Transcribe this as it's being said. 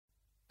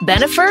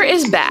Bennifer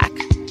is back.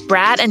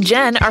 Brad and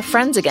Jen are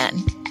friends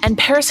again. And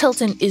Paris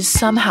Hilton is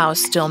somehow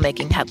still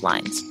making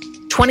headlines.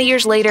 20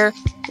 years later,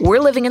 we're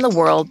living in the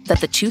world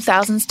that the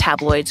 2000s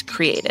tabloids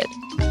created.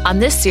 On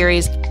this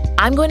series,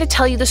 I'm going to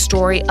tell you the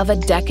story of a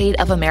decade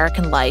of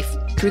American life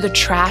through the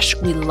trash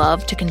we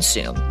love to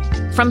consume.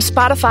 From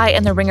Spotify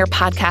and the Ringer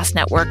Podcast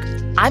Network,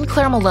 I'm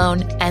Claire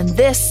Malone, and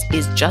this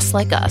is Just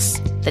Like Us,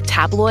 the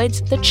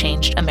tabloids that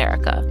changed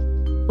America.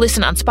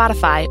 Listen on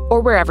Spotify or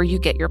wherever you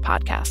get your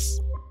podcasts.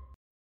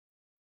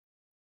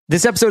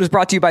 This episode is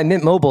brought to you by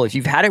Mint Mobile. If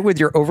you've had it with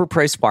your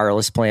overpriced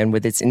wireless plan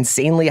with its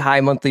insanely high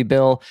monthly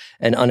bill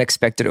and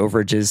unexpected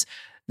overages,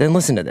 then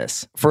listen to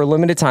this. For a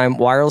limited time,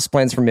 wireless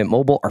plans from Mint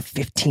Mobile are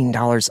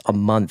 $15 a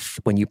month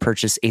when you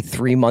purchase a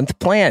 3-month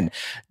plan.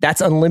 That's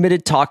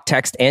unlimited talk,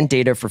 text, and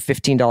data for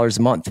 $15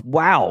 a month.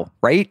 Wow,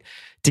 right?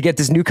 To get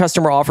this new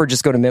customer offer,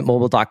 just go to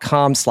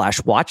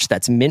mintmobile.com/watch.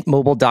 That's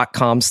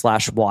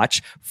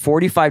mintmobile.com/watch.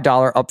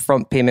 $45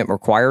 upfront payment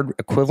required,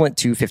 equivalent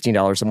to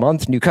 $15 a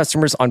month. New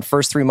customers on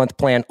first 3-month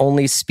plan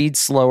only. Speed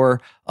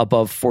slower,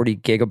 above 40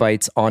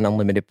 gigabytes on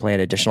unlimited plan.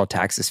 Additional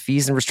taxes,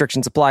 fees, and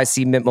restrictions apply.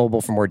 See Mint Mobile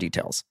for more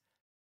details.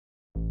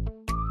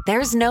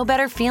 There's no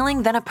better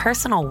feeling than a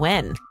personal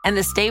win. And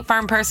the State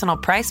Farm Personal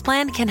Price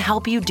Plan can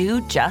help you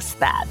do just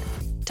that.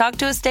 Talk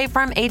to a State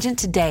Farm agent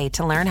today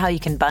to learn how you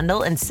can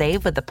bundle and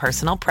save with the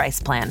Personal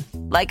Price Plan.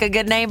 Like a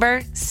good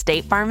neighbor,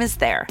 State Farm is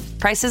there.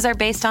 Prices are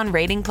based on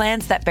rating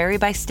plans that vary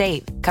by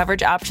state.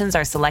 Coverage options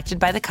are selected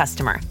by the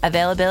customer.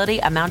 Availability,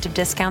 amount of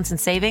discounts and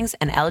savings,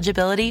 and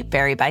eligibility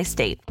vary by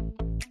state.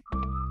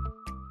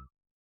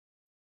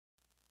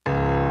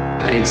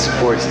 I need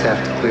support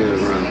staff to clear the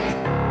room.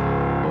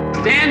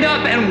 Stand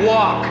up and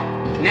walk.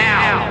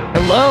 Now.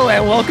 Hello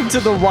and welcome to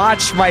The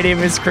Watch. My name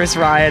is Chris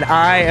Ryan.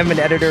 I am an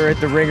editor at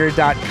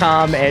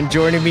TheRinger.com, and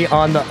joining me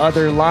on the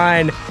other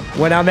line,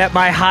 when I'm at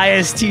my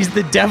highest, he's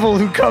the devil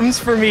who comes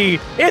for me.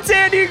 It's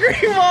Andy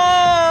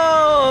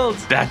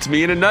Greenwald! That's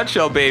me in a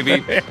nutshell, baby.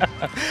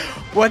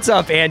 What's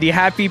up, Andy?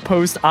 Happy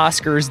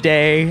post-Oscars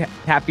day.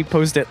 Happy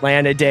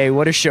post-Atlanta day.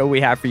 What a show we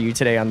have for you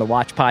today on The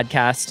Watch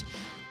podcast.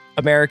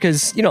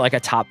 America's, like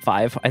a top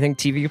 5, I think,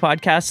 TV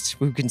podcast,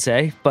 who can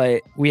say.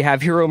 But we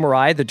have Hiro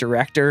Murai, the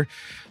director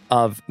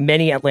of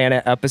many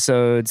Atlanta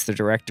episodes, the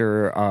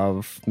director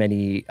of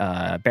many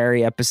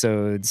Barry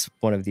episodes,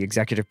 one of the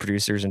executive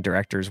producers and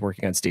directors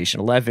working on Station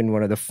 11,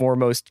 one of the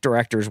foremost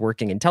directors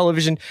working in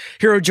television.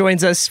 Hiro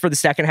joins us for the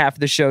second half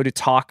of the show to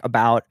talk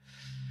about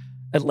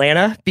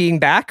Atlanta being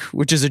back,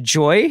 which is a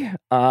joy,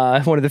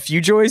 one of the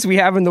few joys we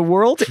have in the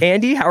world.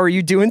 Andy, how are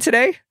you doing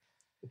today?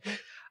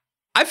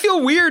 I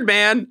feel weird,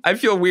 man. I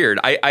feel weird.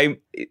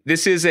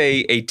 This is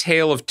a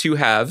tale of two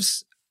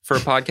halves for a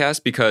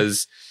podcast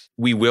because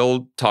we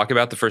will talk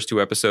about the first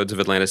 2 episodes of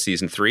Atlanta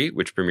season 3,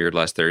 which premiered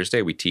last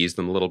Thursday. We teased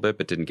them a little bit,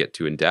 but didn't get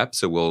too in depth.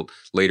 So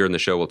later in the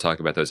show, we'll talk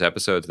about those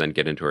episodes, then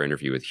get into our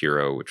interview with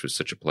Hiro, which was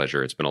such a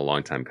pleasure. It's been a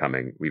long time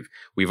coming. We've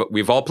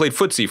all played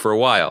footsie for a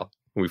while.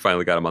 We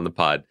finally got him on the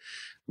pod,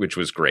 which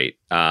was great.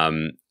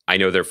 I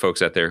know there are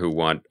folks out there who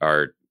want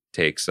our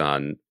takes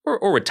on,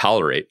 or would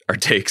tolerate our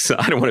takes.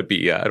 I don't want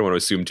to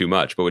assume too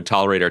much, but would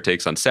tolerate our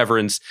takes on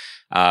Severance,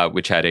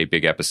 which had a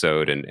big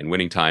episode and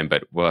Winning Time,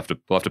 but we'll have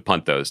to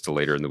punt those till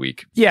later in the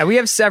week. Yeah, we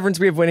have Severance,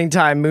 we have Winning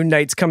Time, Moon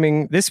Knight's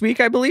coming this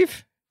week, I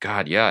believe.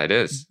 God, yeah, it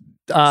is.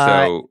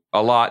 So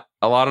a lot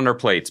on our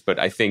plates, but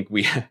I think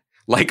we,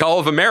 like all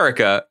of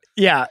America.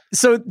 Yeah,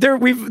 so the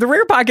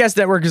Ringer Podcast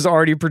Network has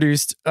already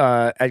produced,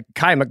 Kai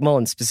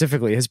McMullen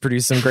specifically has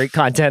produced some great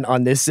content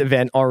on this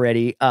event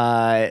already.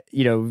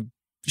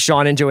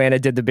 Sean and Joanna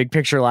did the big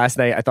picture last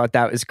night. I thought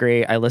that was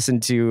great. I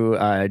listened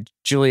to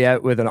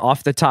Juliet with an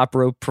off the top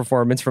rope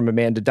performance from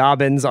Amanda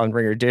Dobbins on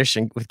Ringer Dish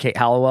and with Kate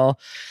Hallowell.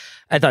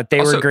 I thought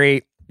they were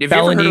great. Have you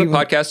ever heard of a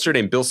podcaster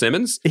named Bill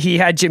Simmons? He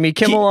had Jimmy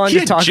Kimmel on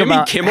to talk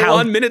about Kimmel how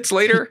on minutes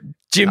later.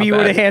 Jimmy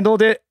would have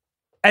handled it.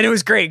 And it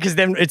was great because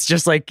then it's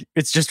just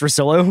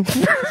Rosillo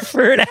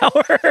for an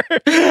hour.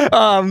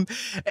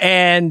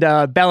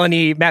 Matt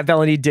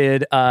Bellany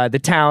did The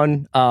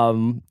Town.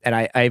 And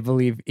I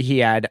believe he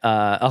had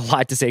a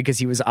lot to say because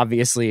he was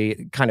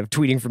obviously kind of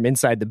tweeting from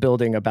inside the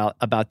building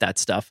about that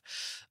stuff.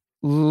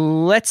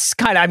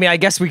 I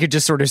guess we could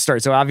just sort of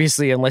start. So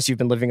obviously, unless you've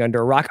been living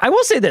under a rock, I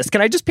will say this. Can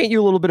I just paint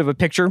you a little bit of a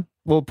picture, a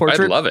little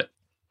portrait? I'd love it.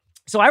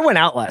 So I went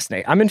out last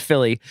night. I'm in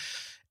Philly.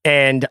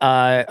 And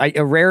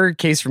a rare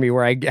case for me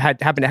where I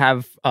happened to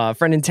have a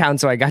friend in town,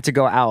 so I got to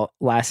go out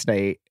last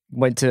night.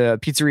 Went to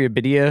Pizzeria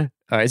Badia.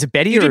 Is it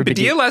Betty? You did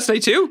Badia last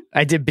night too?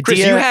 I did Badia.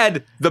 Chris, you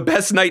had the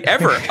best night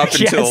ever up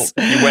until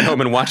you went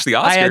home and watched the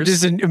Oscars.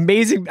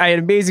 I had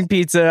amazing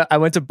pizza. I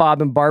went to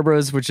Bob and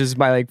Barbara's, which is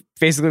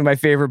basically my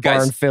favorite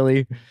bar in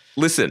Philly.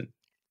 Listen,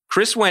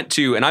 Chris went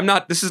to,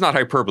 and this is not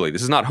hyperbole.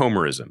 This is not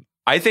homerism.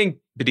 I think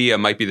Badia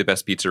might be the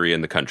best pizzeria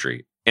in the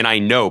country. And I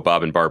know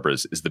Bob and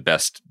Barbara's is the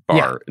best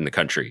bar in the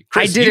country.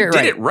 Chris, I did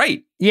it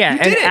right. Yeah,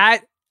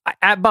 and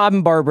at Bob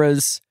and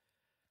Barbara's,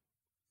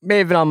 may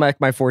have been on my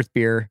 4th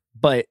beer,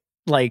 but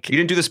you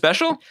didn't do the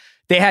special?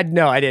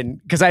 No, I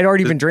didn't, because I'd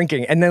already been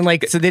drinking. And then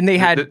then they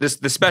had...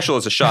 The special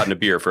is a shot and a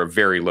beer for a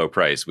very low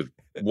price with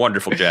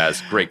wonderful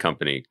jazz, great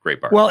company,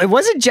 great bar. Well, it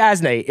wasn't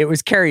jazz night. It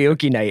was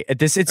karaoke night at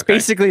this. It's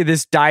basically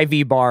this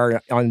divey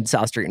bar on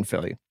South Street in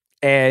Philly.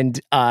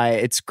 And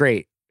it's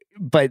great.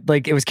 But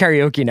it was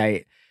karaoke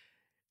night.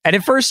 And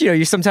at first,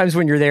 you sometimes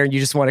when you're there and you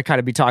just want to kind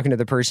of be talking to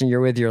the person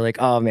you're with, you're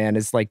like, oh man,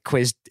 is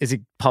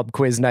it pub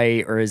quiz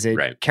night or is it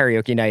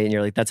karaoke night? And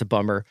you're like, that's a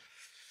bummer.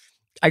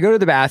 I go to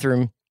the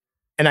bathroom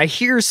and I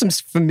hear some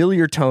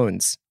familiar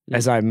tones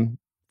as I'm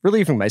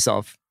relieving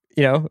myself,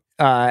 and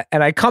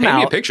I come out. Paint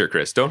me a picture,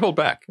 Chris. Don't hold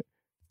back.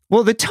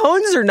 Well, the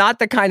tones are not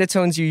the kind of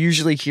tones you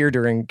usually hear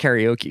during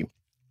karaoke.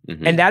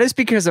 Mm-hmm. And that is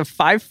because a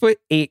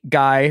 5'8"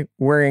 guy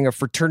wearing a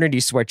fraternity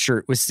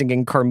sweatshirt was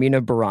singing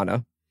Carmina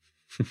Burana.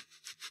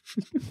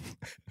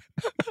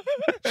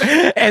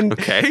 And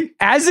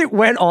as it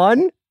went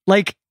on,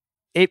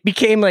 it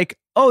became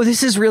oh,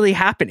 this is really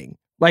happening.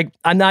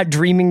 I'm not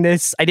dreaming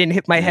this. I didn't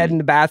hit my head in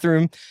the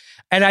bathroom.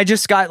 And I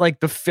just got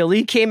the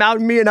Philly came out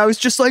in me and I was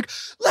just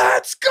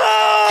let's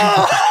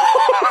go.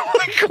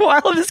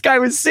 While this guy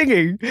was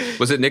singing.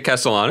 Was it Nick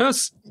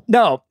Castellanos?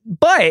 No,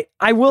 but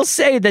I will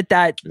say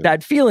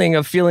that feeling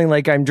of feeling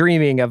like I'm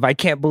dreaming of I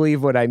can't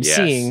believe what I'm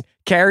seeing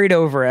carried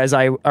over as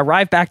I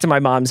arrived back to my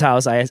mom's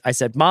house. I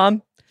said,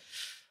 Mom,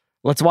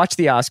 let's watch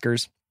the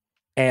Oscars.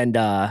 And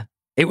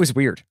it was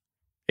weird.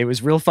 It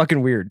was real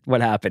fucking weird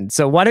what happened.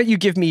 So why don't you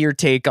give me your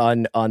take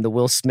on the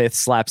Will Smith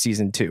slap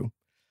season 2?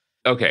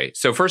 Okay.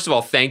 So first of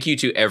all, thank you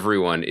to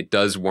everyone. It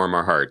does warm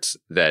our hearts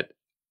that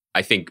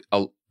I think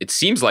it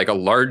seems like a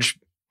large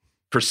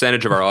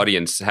percentage of our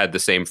audience had the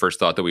same first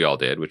thought that we all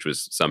did, which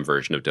was some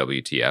version of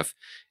WTF.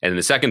 And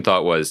the second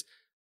thought was,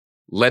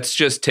 let's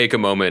just take a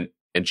moment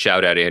and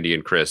shout out Andy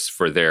and Chris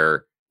for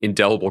their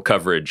indelible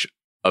coverage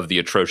of the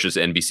atrocious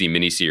NBC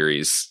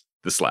miniseries,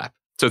 The Slap.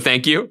 So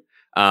thank you.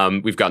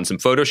 We've gotten some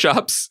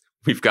Photoshops.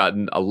 We've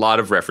gotten a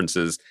lot of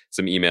references,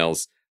 some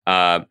emails.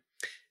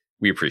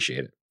 We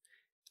appreciate it.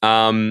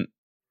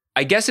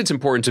 I guess it's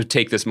important to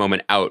take this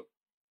moment out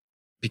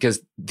because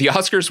the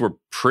Oscars were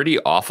pretty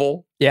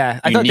awful.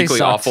 Yeah, I thought they uniquely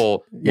sucked.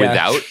 Awful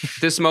without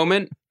this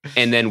moment.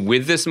 And then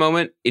with this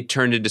moment, it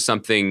turned into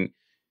something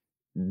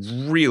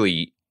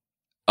really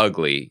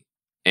ugly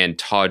and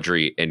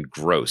tawdry and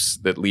gross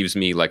that leaves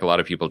me, like a lot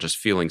of people, just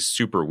feeling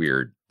super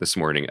weird this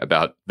morning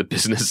about the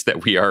business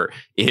that we are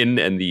in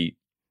and the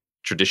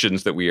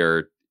traditions that we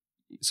are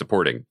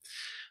supporting.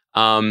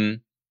 I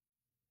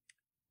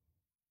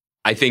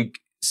think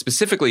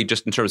specifically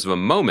just in terms of a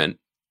moment,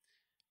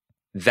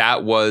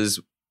 that was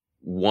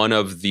one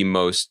of the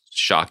most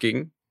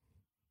shocking,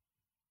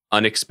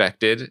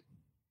 unexpected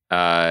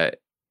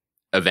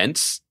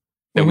events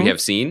that we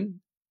have seen.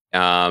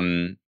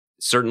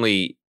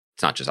 Certainly,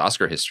 it's not just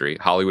Oscar history,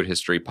 Hollywood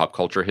history, pop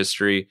culture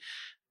history.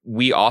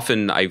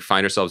 I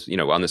find ourselves,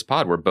 on this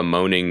pod, we're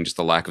bemoaning just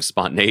the lack of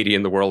spontaneity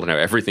in the world and how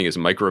everything is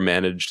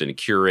micromanaged and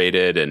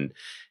curated.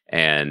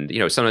 And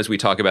sometimes we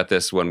talk about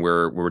this when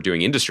we're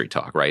doing industry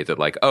talk, right? That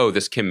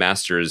this Kim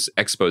Masters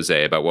expose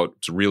about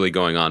what's really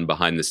going on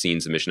behind the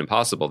scenes of Mission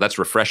Impossible. That's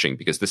refreshing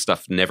because this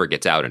stuff never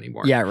gets out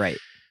anymore. Yeah, right.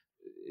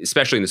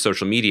 Especially in the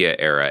social media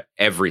era,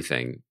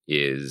 everything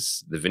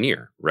is the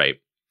veneer, right?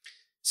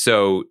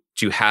 So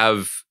to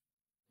have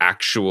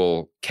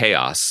actual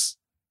chaos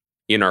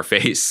in our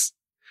face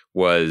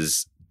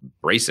was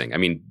bracing. I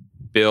mean,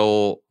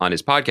 Bill on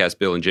his podcast,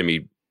 Bill and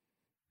Jimmy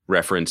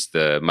referenced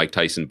the Mike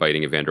Tyson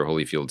biting Evander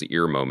Holyfield's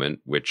ear moment,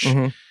 which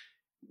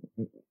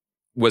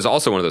was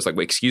also one of those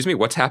wait, excuse me,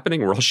 what's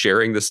happening? We're all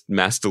sharing this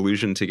mass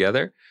delusion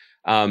together.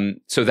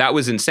 So that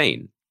was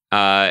insane.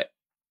 I'm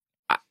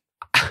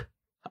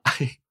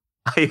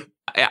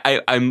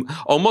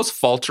almost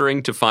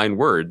faltering to find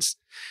words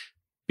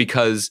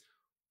because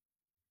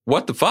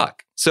what the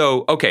fuck?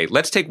 So, okay,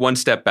 let's take one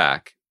step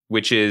back,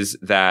 which is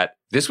that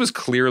this was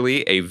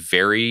clearly a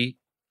very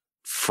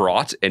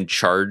fraught and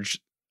charged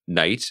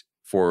night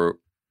for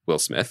Will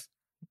Smith.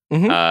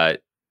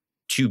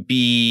 To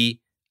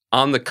be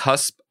on the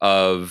cusp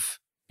of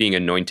being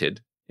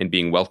anointed and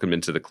being welcomed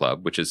into the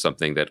club, which is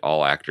something that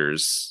all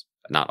actors,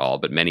 not all,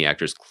 but many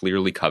actors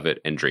clearly covet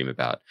and dream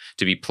about.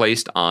 To be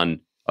placed on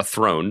a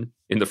throne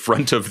in the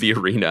front of the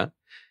arena,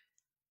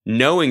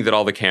 knowing that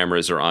all the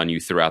cameras are on you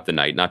throughout the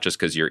night, not just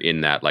because you're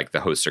in that,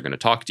 the hosts are going to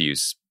talk to you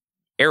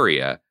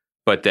area,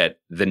 but that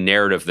the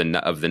narrative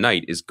of the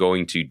night is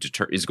going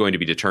to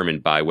be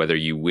determined by whether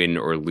you win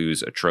or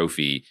lose a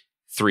trophy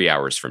 3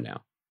 hours from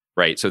now,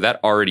 right? So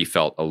that already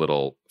felt a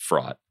little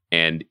fraught,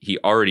 and he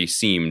already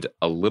seemed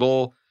a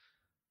little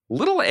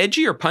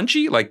edgy or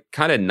punchy,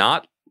 kind of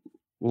not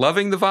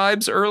loving the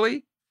vibes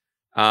early.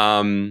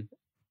 And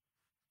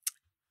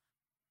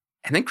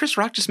then Chris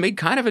Rock just made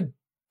kind of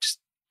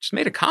just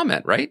made a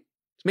comment, right?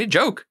 Just made a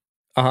joke.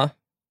 How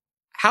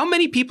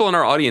many people in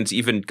our audience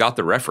even got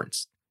the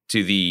reference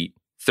to the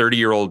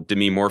 30-year-old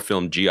Demi Moore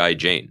film G.I.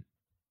 Jane?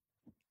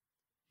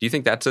 Do you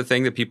think that's a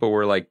thing that people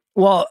were like?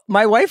 Well,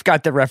 my wife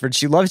got the reference.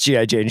 She loves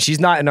G.I. Jane.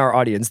 She's not in our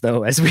audience,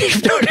 though, as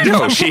we've noted.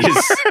 No,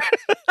 she's...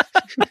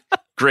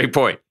 Great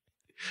point.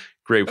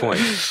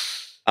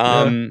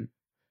 Yeah.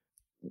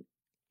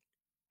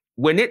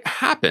 when it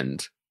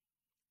happened,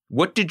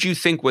 what did you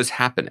think was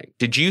happening?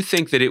 Did you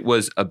think that it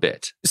was a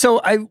bit?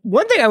 So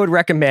one thing I would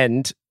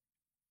recommend,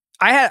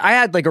 I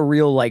had like a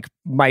real, like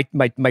my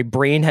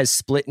brain has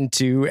split in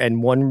two,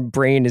 and one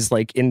brain is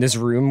like in this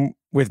room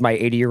with my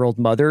 80-year-old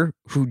mother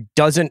who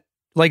doesn't,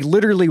 like,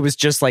 literally was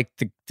just like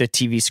the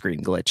TV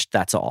screen glitched.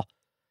 That's all.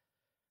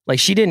 Like,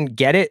 she didn't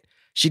get it.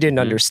 She didn't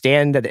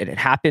understand that it had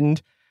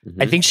happened.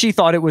 I think she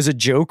thought it was a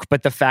joke,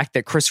 but the fact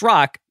that Chris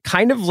Rock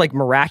kind of like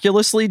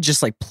miraculously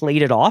just like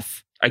played it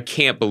off. I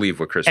can't believe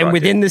what Chris Rock and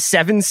within did. the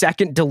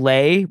 7-second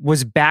delay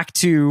was back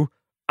to,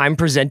 I'm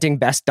presenting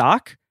best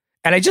doc.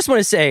 And I just want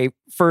to say,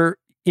 for,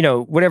 you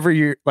know, whatever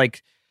you're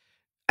like,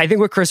 I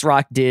think what Chris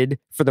Rock did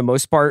for the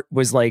most part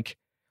was like,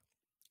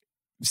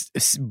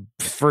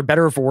 for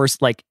better or for worse,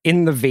 like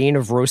in the vein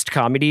of roast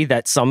comedy,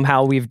 that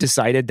somehow we've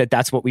decided that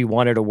that's what we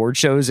want at award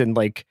shows. And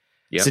like,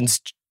 since,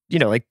 you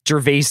know, like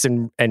Gervais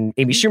and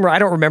Amy Schumer, I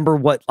don't remember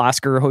what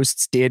Oscar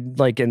hosts did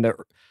like in the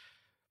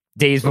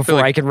days before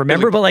I can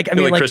remember, but like, I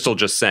mean, like Crystal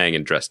just sang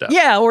and dressed up.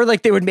 Yeah. Or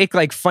like they would make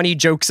like funny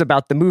jokes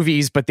about the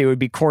movies, but they would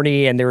be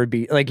corny, and there would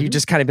be like, you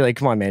just kind of be like,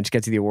 come on, man, just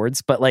get to the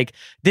awards. But like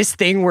this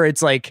thing where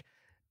it's like,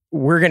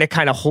 we're going to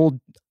kind of hold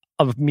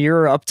a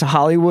mirror up to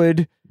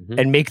Hollywood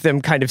and make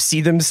them kind of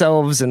see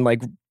themselves and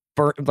like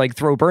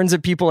throw burns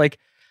at people. Like,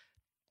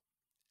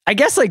 I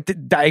guess like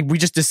we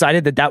just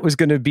decided that was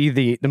going to be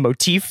the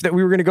motif that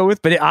we were going to go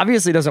with, but it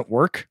obviously doesn't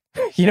work.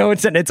 You know,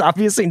 it's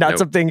obviously not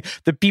something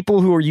the people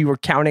who you were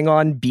counting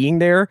on being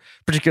there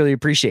particularly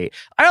appreciate.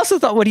 I also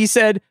thought what he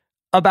said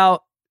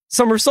about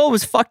Summer Soul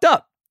was fucked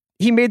up.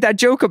 He made that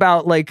joke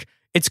about like,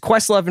 it's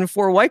Questlove and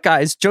 4 white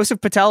guys.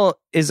 Joseph Patel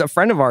is a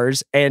friend of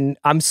ours, and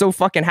I'm so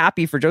fucking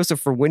happy for Joseph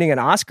for winning an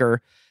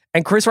Oscar.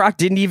 And Chris Rock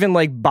didn't even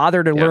like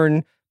bother to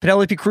learn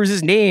Penelope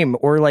Cruz's name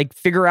or like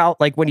figure out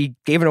like when he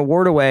gave an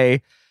award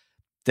away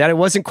that it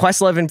wasn't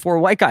Questlove and 4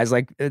 white guys.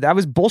 Like, that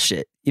was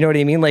bullshit. You know what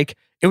I mean? Like,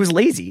 it was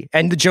lazy.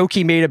 And the joke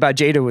he made about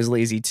Jada was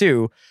lazy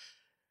too.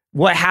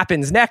 What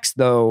happens next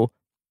though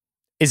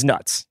is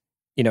nuts.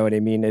 You know what I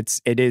mean? It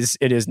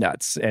is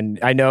nuts. And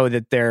I know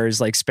that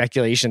there's like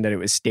speculation that it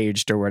was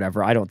staged or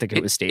whatever. I don't think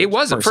it was staged. It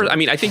wasn't. First, I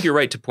mean, I think you're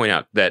right to point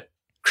out that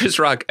Chris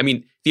Rock, I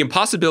mean, the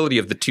impossibility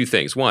of the two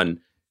things. One,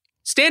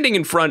 standing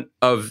in front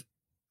of,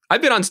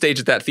 I've been on stage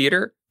at that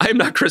theater. I am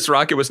not Chris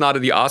Rock. It was not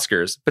at the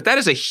Oscars, but that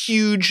is a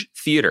huge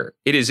theater.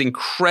 It is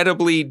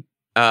incredibly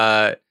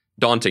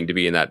daunting to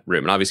be in that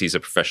room. And obviously he's a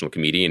professional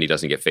comedian. He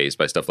doesn't get fazed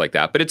by stuff like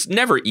that, but it's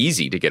never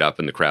easy to get up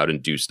in the crowd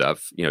and do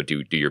stuff, you know,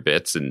 do your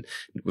bits and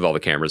with all the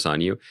cameras on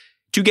you.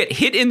 To get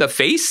hit in the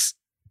face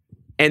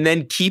and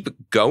then keep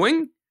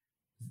going.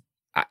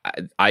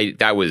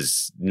 That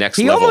was next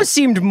level. He almost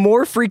seemed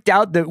more freaked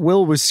out that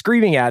Will was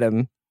screaming at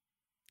him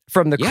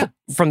from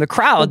the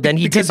crowd than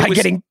he did by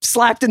getting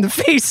slapped in the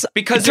face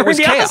because it was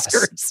chaos.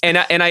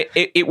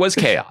 It was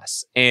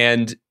chaos.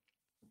 And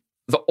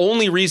the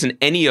only reason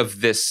any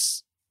of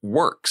this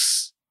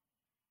works,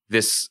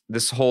 this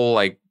whole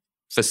like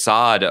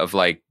facade of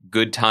like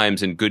good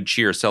times and good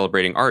cheer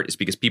celebrating art, is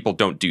because people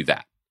don't do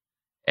that.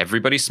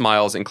 Everybody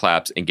smiles and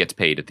claps and gets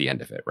paid at the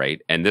end of it,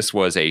 right? And this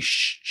was a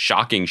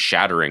shocking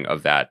shattering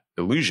of that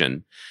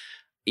illusion.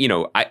 You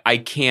know, I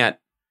can't.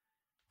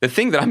 The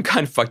thing that I'm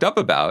kind of fucked up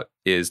about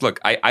is, look,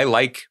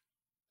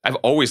 I've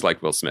always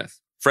liked Will Smith.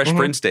 Fresh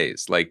Prince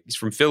days, like he's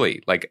from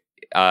Philly. Like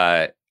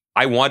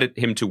I wanted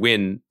him to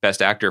win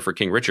Best Actor for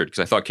King Richard because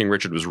I thought King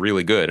Richard was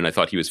really good and I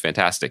thought he was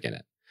fantastic in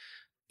it.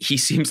 He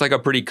seems like a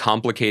pretty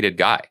complicated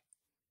guy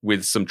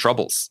with some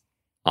troubles,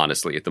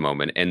 honestly, at the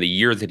moment. And the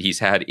year that he's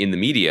had in the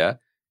media,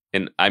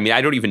 and I mean, I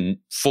don't even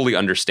fully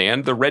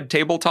understand the red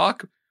table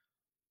talk,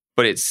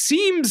 but it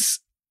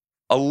seems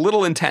a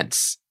little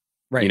intense.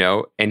 Right. You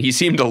know, and he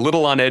seemed a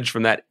little on edge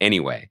from that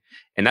anyway.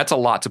 And that's a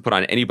lot to put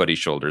on anybody's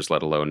shoulders,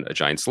 let alone a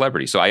giant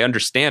celebrity. So I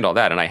understand all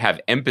that and I have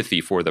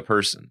empathy for the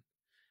person.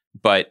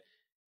 But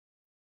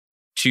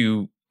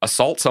to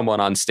assault someone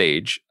on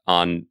stage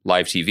on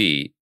live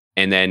TV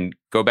and then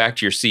go back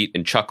to your seat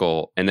and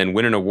chuckle and then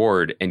win an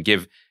award and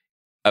give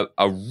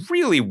a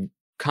really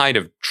kind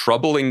of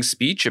troubling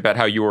speech about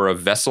how you are a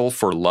vessel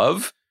for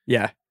love.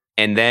 Yeah.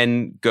 And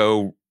then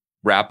go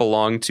rap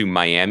along to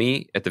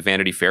Miami at the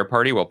Vanity Fair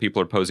party while people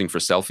are posing for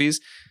selfies.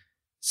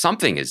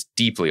 Something is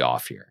deeply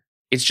off here.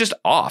 It's just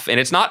off.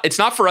 And it's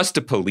not for us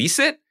to police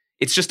it.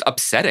 It's just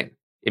upsetting.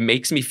 It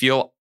makes me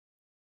feel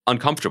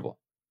uncomfortable.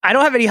 I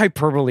don't have any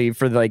hyperbole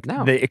for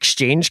the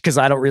exchange because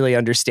I don't really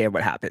understand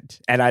what happened.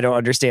 And I don't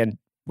understand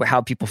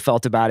how people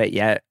felt about it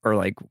yet, or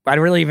like, I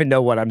don't really even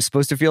know what I'm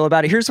supposed to feel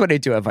about it. Here's what I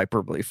do have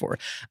hyperbole for.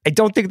 I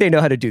don't think they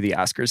know how to do the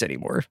Oscars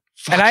anymore.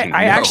 And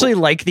I actually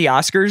like the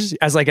Oscars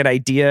as like an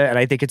idea, and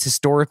I think it's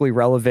historically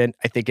relevant.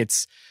 I think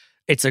it's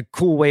a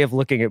cool way of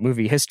looking at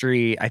movie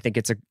history. I think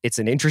it's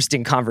an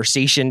interesting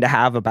conversation to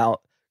have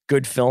about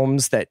good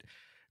films that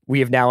we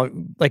have now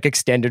like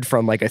extended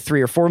from like a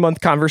 3 or 4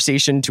 month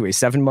conversation to a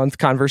 7-month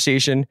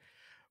conversation.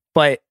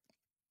 But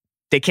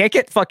they can't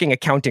get fucking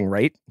accounting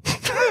right.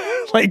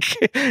 Like,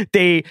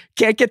 they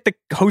can't get the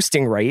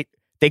hosting right.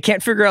 They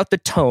can't figure out the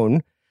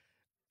tone.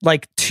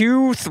 like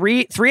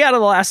three out of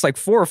the last like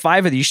 4 or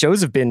 5 of these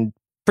shows have been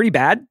pretty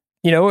bad,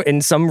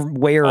 in some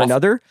way or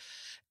another.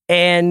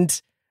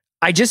 And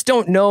I just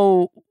don't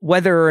know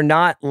whether or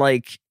not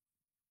like,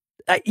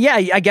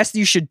 I guess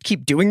you should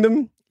keep doing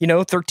them.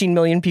 13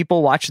 million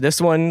people watch this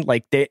one.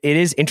 Like it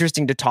is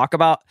interesting to talk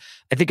about.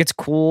 I think it's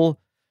cool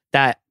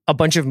that a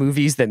bunch of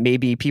movies that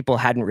maybe people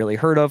hadn't really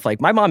heard of.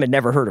 Like my mom had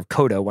never heard of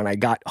Coda when I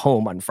got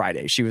home on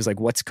Friday. She was like,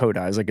 "What's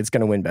Coda?" I was like, "It's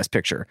going to win Best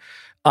Picture."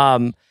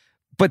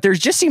 But there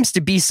just seems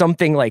to be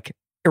something like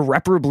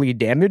irreparably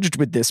damaged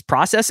with this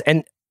process.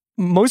 And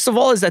most of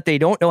all is that they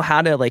don't know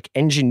how to like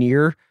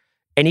engineer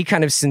any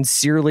kind of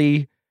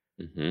sincerely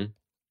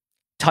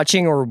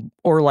touching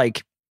or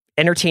like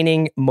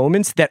entertaining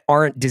moments that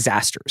aren't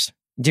disasters.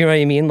 Do you know what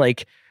I mean?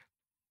 Like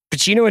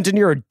Pacino and De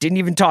Niro didn't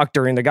even talk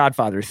during the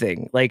Godfather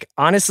thing. Like,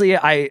 honestly,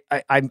 I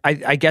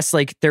guess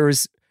like there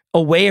was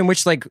a way in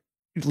which like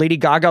Lady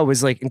Gaga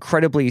was like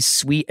incredibly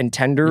sweet and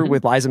tender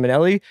with Liza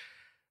Minnelli.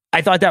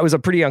 I thought that was a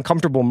pretty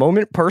uncomfortable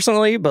moment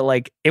personally, but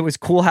like it was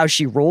cool how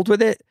she rolled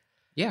with it.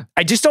 Yeah.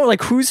 I just don't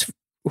like who's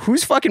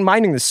fucking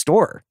minding the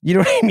store. You know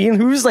what I mean?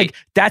 Who's like,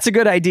 that's a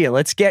good idea.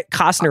 Let's get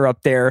Costner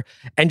up there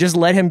and just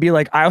let him be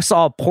like, I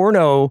saw a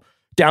porno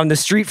down the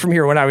street from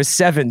here when I was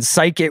 7.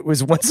 Psych, it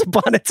was Once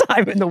Upon a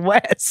Time in the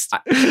West.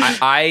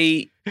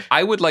 I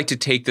would like to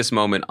take this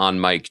moment on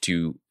mic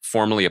to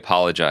formally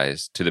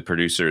apologize to the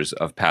producers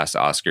of past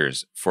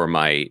Oscars for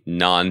my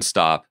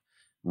nonstop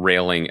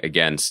railing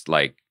against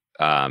like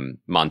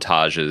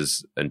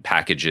montages and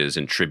packages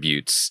and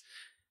tributes.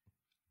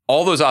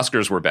 All those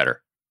Oscars were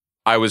better.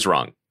 I was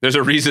wrong. There's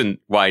a reason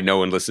why no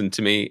one listened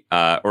to me,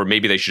 or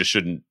maybe they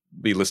shouldn't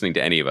be listening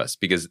to any of us,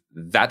 because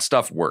that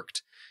stuff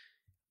worked.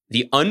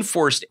 The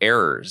unforced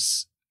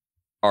errors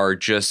are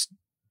just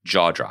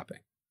jaw-dropping.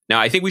 Now,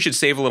 I think we should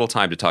save a little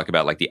time to talk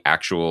about like the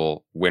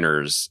actual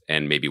winners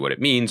and maybe what it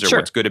means or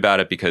what's good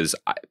about it, because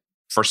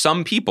for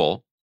some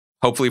people,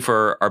 hopefully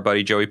for our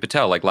buddy Joey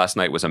Patel, like last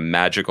night was a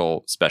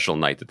magical special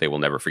night that they will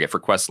never forget. For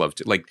Questlove,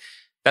 like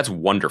that's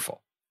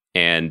wonderful.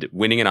 And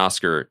winning an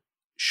Oscar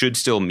should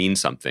still mean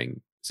something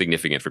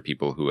significant for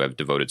people who have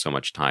devoted so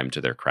much time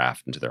to their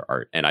craft and to their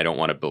art. And I don't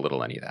want to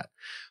belittle any of that.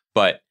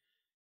 But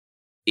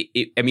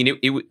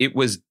it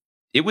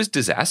was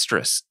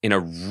disastrous in a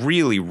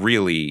really,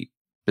 really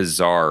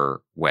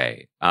bizarre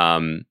way.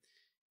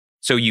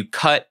 So you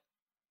cut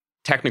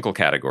technical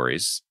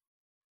categories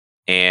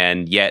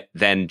and yet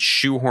then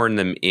shoehorn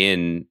them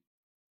in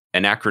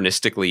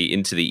anachronistically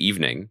into the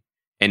evening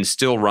and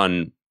still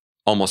run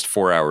almost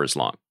 4 hours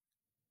long.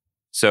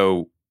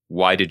 So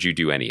why did you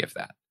do any of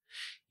that?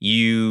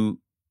 You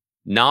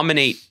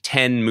nominate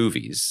 10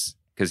 movies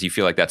because you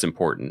feel like that's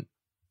important,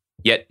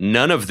 yet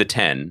none of the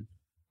 10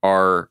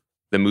 are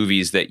the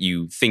movies that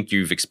you think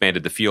you've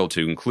expanded the field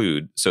to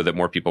include so that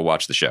more people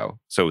watch the show.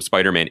 So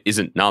Spider-Man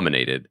isn't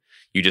nominated.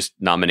 You just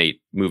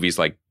nominate movies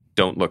like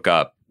Don't Look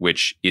Up,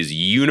 which is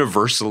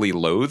universally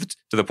loathed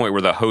to the point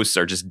where the hosts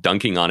are just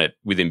dunking on it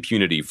with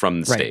impunity from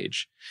the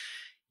stage.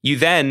 You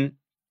then,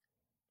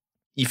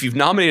 if you've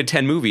nominated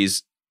 10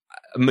 movies,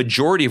 a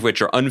majority of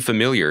which are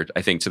unfamiliar,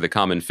 I think, to the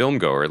common film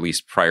goer, at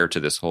least prior to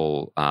this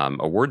whole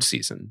award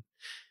season,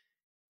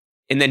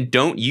 and then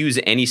don't use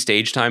any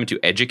stage time to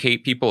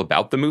educate people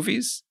about the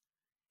movies.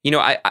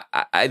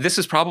 I this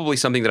is probably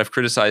something that I've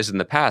criticized in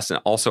the past, and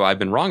also I've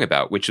been wrong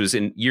about, which was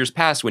in years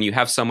past when you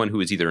have someone who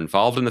is either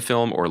involved in the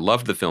film or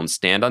loved the film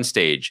stand on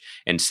stage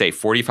and say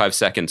 45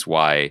 seconds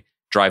why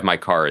Drive My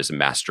Car is a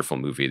masterful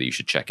movie that you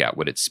should check out,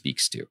 what it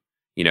speaks to.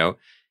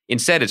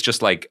 Instead, it's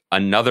just like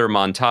another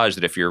montage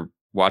that if you're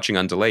watching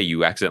on delay,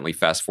 you accidentally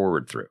fast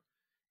forward through.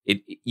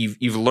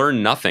 You've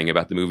learned nothing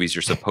about the movies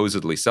you're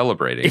supposedly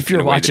celebrating. If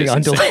you're watching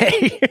on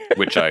delay,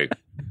 which I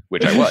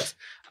was.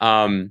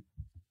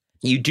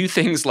 You do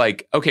things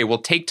like, okay, well,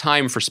 take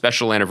time for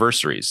special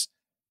anniversaries.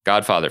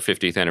 Godfather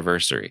 50th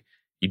anniversary.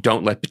 You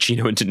don't let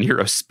Pacino and De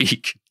Niro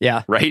speak.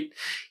 Yeah, right.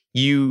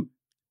 You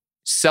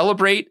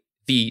celebrate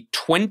the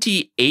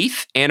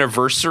 28th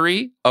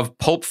anniversary of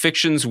Pulp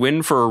Fiction's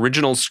win for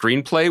original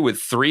screenplay with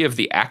 3 of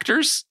the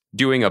actors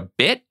doing a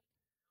bit.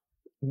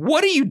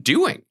 What are you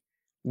doing?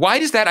 Why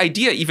does that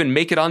idea even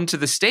make it onto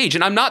the stage?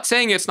 And I'm not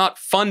saying it's not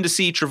fun to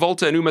see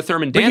Travolta and Uma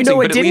Thurman dancing.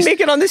 What didn't make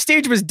it on the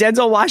stage was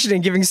Denzel Washington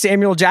giving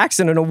Samuel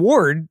Jackson an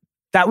award.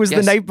 That was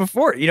the night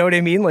before. You know what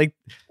I mean? Like,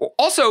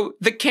 also,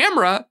 the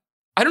camera,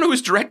 I don't know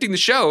who's directing the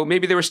show.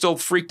 Maybe they were still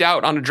freaked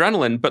out on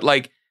adrenaline, but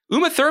like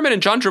Uma Thurman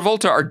and John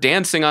Travolta are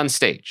dancing on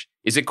stage.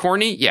 Is it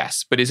corny?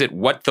 Yes. But is it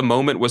what the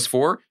moment was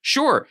for?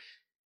 Sure.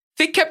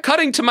 They kept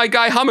cutting to my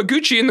guy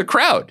Hamaguchi in the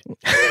crowd.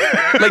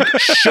 Like,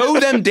 show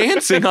them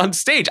dancing on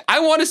stage.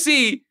 I want to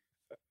see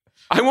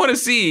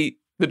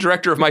the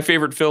director of my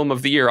favorite film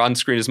of the year on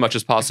screen as much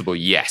as possible.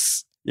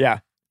 Yes. Yeah.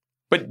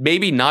 But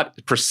maybe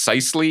not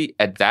precisely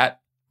at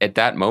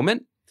that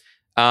moment.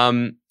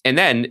 And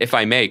then, if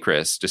I may,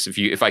 Chris, just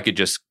if I could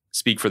just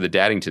speak for the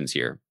Daddingtons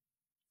here.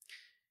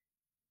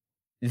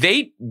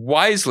 They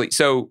wisely,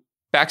 so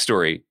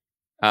backstory,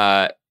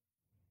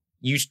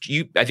 you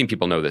I think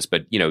people know this,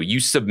 but you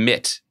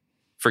submit,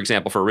 for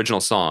example, for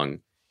original song,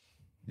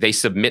 they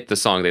submit the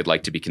song they'd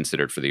like to be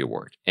considered for the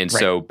award. And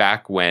so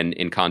back when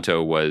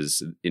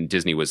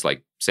Disney was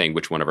like saying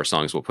which one of our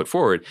songs we'll put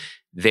forward,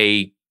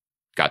 they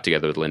got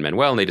together with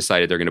Lin-Manuel and they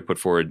decided they're going to put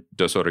forward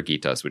Dos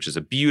Oruguitas, which is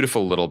a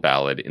beautiful little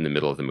ballad in the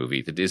middle of the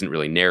movie that isn't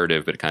really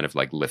narrative, but kind of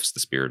like lifts the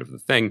spirit of the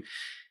thing.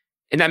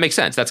 And that makes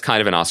sense. That's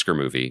kind of an Oscar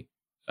movie,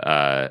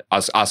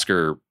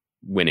 Oscar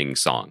winning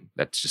song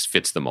that just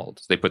fits the mold.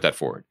 So they put that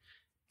forward.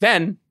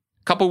 Then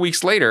a couple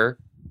weeks later,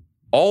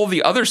 all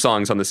the other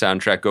songs on the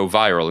soundtrack go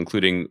viral,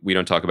 including We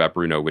Don't Talk About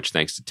Bruno, which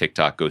thanks to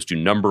TikTok goes to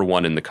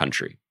 #1 in the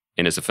country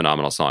and is a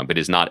phenomenal song, but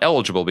is not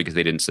eligible because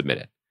they didn't submit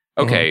it.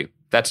 Okay,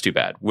 that's too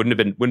bad. Wouldn't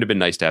have been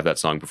nice to have that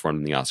song performed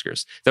in the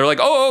Oscars. They're like,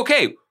 oh,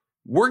 okay,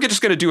 we're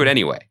just going to do it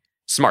anyway.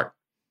 Smart.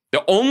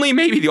 The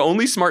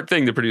only smart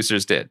thing the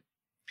producers did.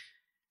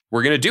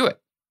 We're going to do it.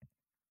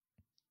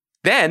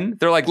 Then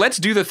they're like, let's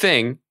do the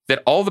thing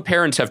that all the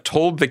parents have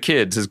told the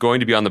kids is going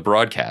to be on the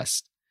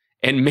broadcast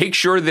and make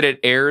sure that it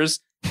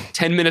airs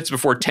 10 minutes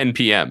before 10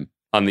 p.m.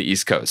 on the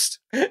East Coast.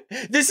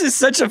 This is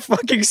such a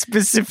fucking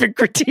specific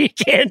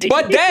critique, Andy.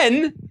 But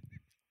then,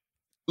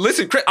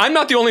 listen, Chris, I'm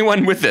not the only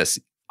one with this.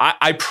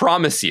 I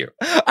promise you.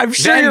 I'm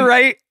sure you're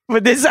right.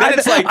 But this,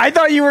 I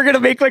thought you were going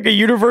to make like a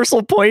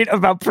universal point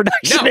about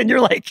production, and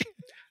you're like...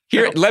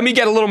 Here, let me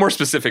get a little more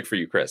specific for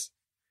you, Chris.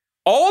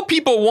 All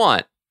people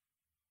want,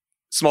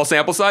 small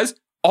sample size,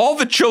 all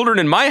the children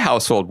in my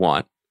household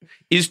want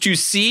is to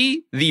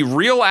see the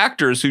real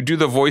actors who do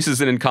the voices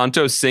in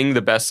Encanto sing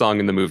the best song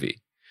in the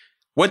movie.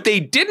 What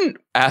they didn't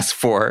ask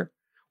for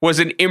was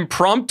an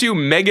impromptu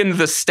Megan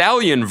Thee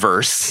Stallion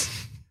verse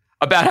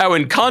about how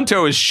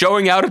Encanto is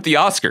showing out at the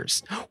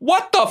Oscars.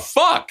 What the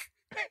fuck?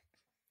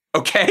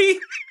 Okay?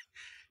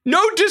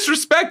 No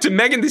disrespect to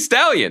Megan Thee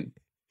Stallion.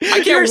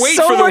 I can't wait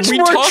so for the much We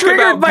more Talk triggered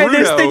About by Bruno.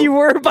 this than you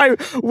were by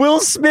Will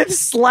Smith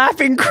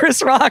slapping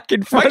Chris Rock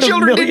in front of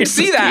children millions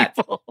didn't see of that.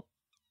 people.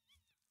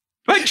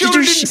 My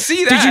children didn't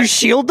see that. Did you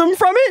shield them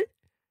from it?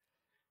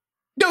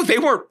 No, they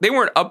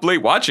weren't up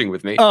late watching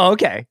with me. Oh,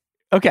 okay.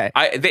 Okay.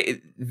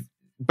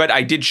 But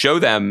I did show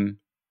them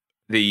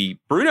the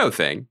Bruno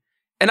thing,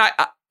 and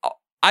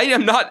I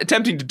am not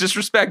attempting to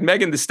disrespect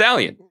Megan Thee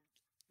Stallion.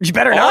 You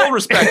better not. All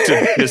respect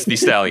to Miss Thee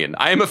Stallion.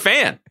 I am a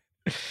fan.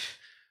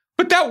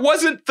 But that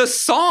wasn't the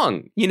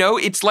song. You know,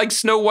 it's like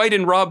Snow White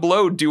and Rob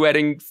Lowe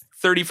duetting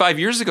 35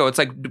 years ago. It's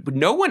like,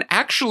 no one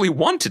actually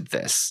wanted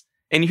this.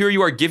 And here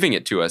you are giving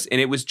it to us.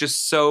 And it was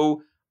just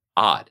so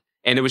odd.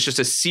 And it was just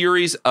a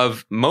series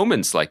of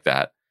moments like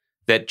that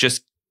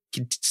just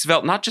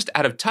felt not just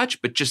out of touch,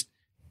 but just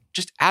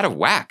out of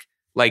whack.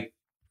 Like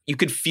you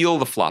could feel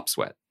the flop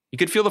sweat.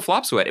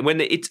 And when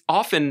it's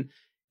often,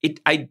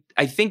 I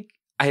think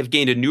I have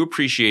gained a new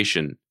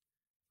appreciation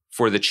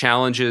for the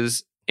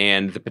challenges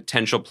and the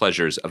potential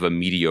pleasures of a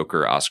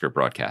mediocre Oscar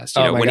broadcast.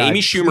 You know, when Amy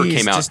Schumer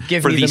came out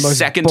for the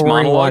second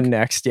monologue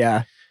next,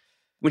 yeah.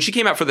 When she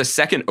came out for the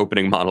second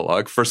opening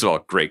monologue, first of all,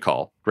 great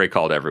call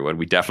to everyone.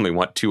 We definitely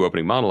want 2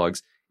 opening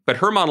monologues. But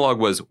her monologue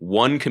was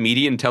one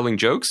comedian telling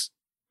jokes.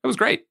 That was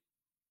great.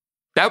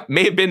 That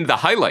may have been the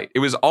highlight. It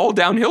was all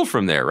downhill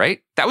from there,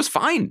 right? That was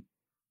fine.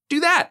 Do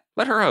that.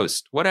 Let her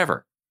host.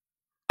 Whatever.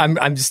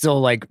 I'm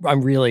still like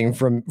I'm reeling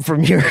from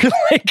your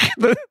like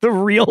the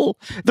real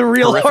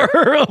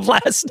horror of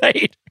last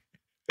night.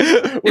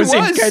 was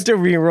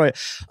Encanto being Roy.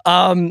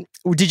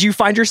 Did you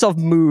find yourself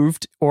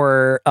moved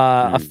or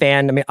a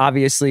fan? I mean,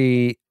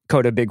 obviously,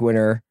 Coda big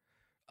winner.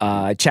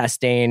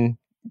 Chastain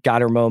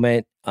got her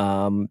moment.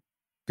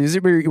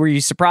 Were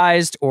you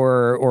surprised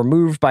or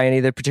moved by any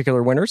of the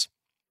particular winners?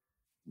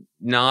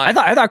 Not.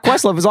 I thought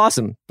Questlove was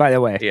awesome. By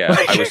the way, yeah,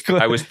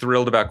 I was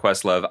thrilled about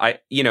Questlove.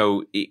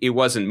 It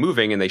wasn't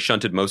moving, and they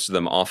shunted most of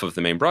them off of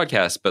the main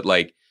broadcast. But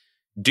like,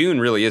 Dune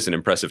really is an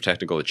impressive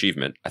technical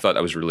achievement. I thought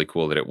that was really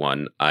cool that it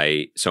won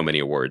so many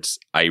awards.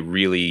 I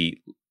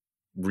really,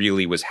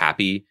 really was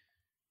happy.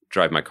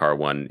 Drive My Car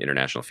won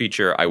international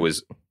feature. I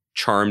was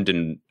charmed,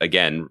 and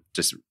again,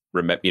 just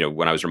when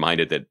I was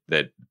reminded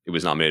that it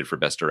was nominated for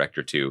Best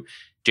Director too.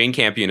 Jane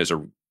Campion is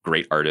a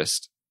great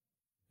artist.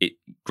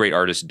 Great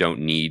artists don't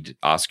need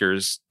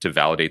Oscars to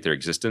validate their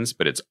existence,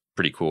 but it's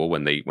pretty cool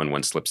when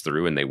one slips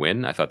through and they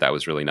win. I thought that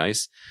was really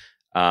nice.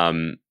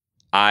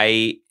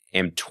 I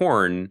am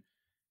torn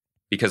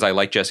because I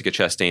like Jessica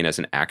Chastain as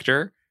an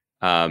actor.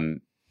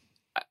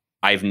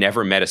 I've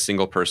never met a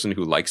single person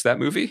who likes that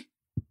movie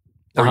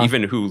or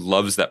even who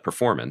loves that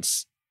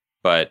performance,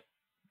 but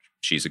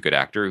she's a good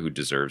actor who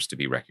deserves to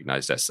be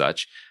recognized as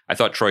such. I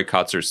thought Troy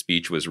Kotzer's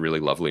speech was a really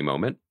lovely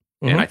moment.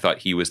 And I thought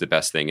he was the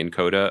best thing in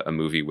Coda, a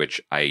movie which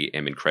I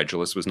am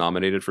incredulous was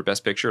nominated for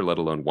Best Picture, let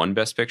alone won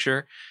Best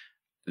Picture.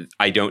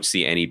 I don't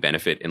see any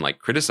benefit in like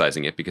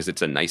criticizing it because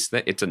it's a nice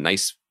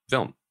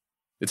film.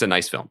 It's a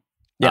nice film.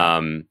 Yeah.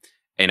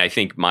 And I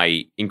think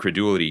my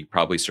incredulity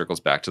probably circles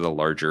back to the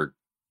larger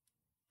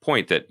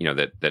point that,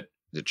 that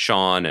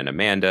Sean and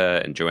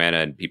Amanda and Joanna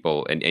and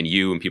people and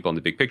you and people in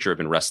the big picture have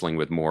been wrestling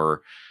with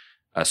more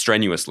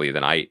strenuously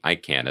than I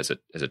can as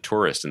a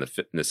tourist in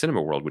the cinema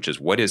world, which is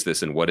what is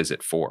this and what is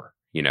it for?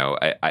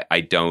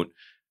 I don't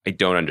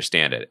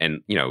understand it.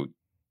 And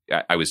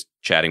I was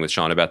chatting with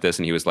Sean about this,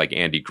 and he was like,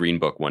 Andy, Green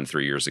Book won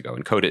 3 years ago,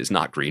 and Coda is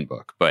not Green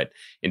Book, but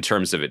in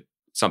terms of it,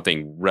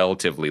 something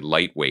relatively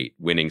lightweight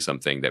winning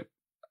something that,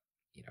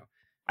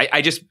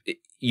 I just,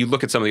 you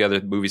look at some of the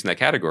other movies in that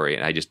category,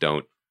 and I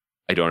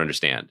don't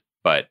understand.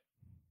 But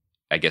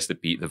I guess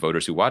the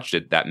voters who watched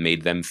it, that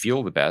made them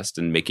feel the best,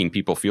 and making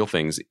people feel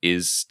things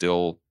is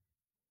still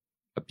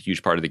a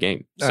huge part of the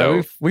game.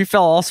 So we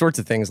felt all sorts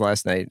of things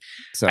last night.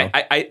 So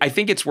I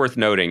think it's worth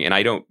noting, and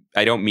I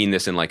don't mean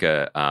this in like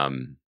a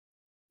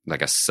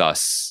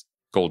sus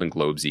Golden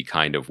Globes-y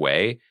kind of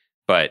way,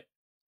 but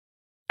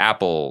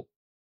Apple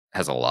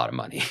has a lot of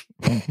money.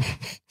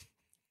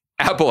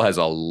 Apple has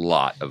a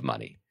lot of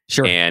money.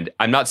 Sure. And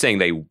I'm not saying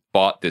they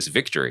bought this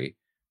victory,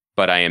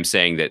 but I am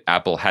saying that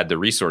Apple had the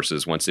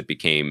resources once it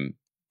became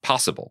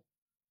possible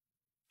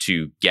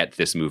to get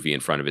this movie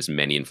in front of as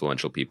many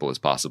influential people as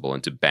possible,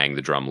 and to bang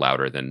the drum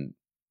louder than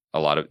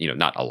a lot of,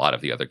 not a lot of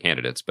the other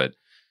candidates, but,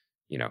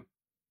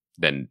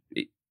 then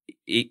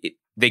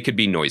they could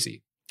be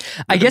noisy.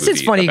 I guess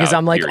it's funny because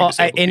I'm like,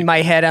 in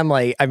my head, I'm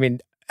like,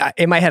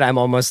 in my head, I'm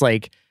almost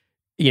like,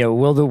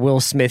 will the Will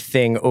Smith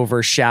thing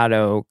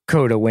overshadow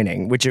Coda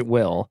winning, which it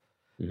will.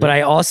 Mm-hmm. But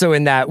I also,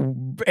 in that,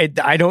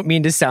 I don't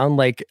mean to sound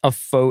like a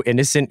faux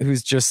innocent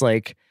who's just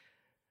like,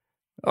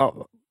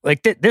 oh,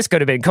 like this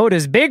could have been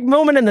Coda's big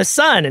moment in the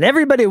sun, and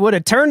everybody would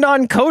have turned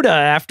on Coda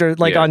after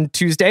on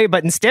Tuesday,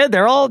 but instead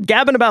they're all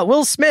gabbing about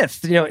Will Smith.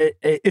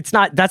 It's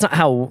not, that's not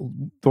how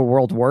the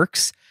world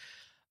works.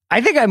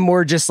 I think I'm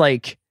more just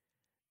like,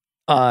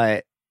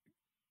 I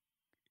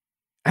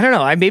don't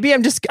know. Maybe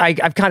I'm just,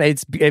 I've kind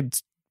of,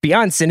 it's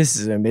beyond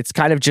cynicism. It's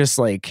kind of just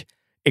like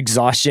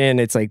exhaustion.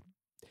 It's like,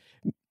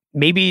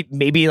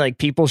 maybe like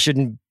people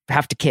shouldn't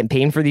have to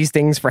campaign for these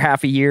things for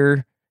half a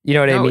year. You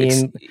know what I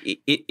mean?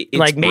 It's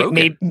like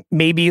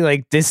maybe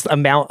like this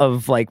amount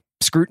of like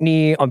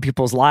scrutiny on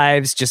people's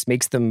lives just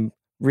makes them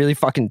really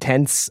fucking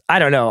tense. I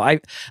don't know. I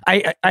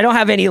don't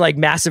have any like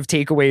massive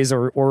takeaways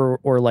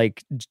or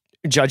like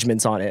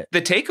judgments on it.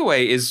 The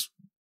takeaway is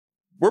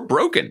we're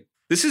broken.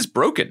 This is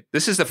broken.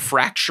 This is a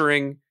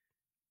fracturing.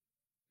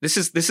 This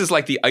is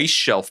like the ice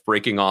shelf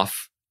breaking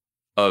off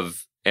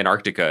of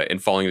Antarctica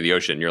and falling into the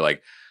ocean. You're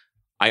like,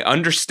 I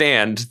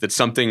understand that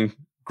something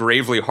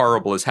gravely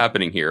horrible is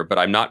happening here, but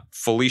I'm not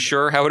fully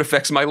sure how it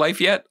affects my life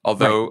yet.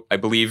 Although right. I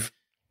believe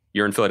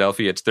you're in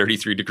Philadelphia, it's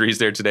 33 degrees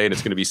there today, and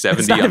it's going to be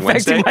 70 on Wednesday. It's not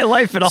affecting my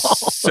life at all.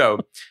 So,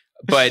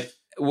 but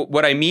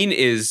what I mean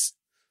is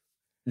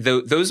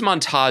those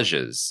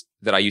montages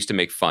that I used to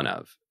make fun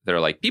of, that are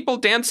like people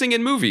dancing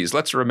in movies.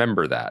 Let's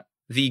remember that.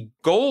 The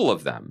goal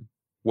of them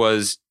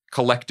was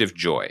collective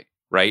joy,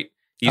 right?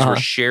 These were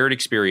shared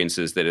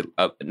experiences that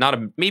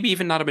maybe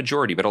even not a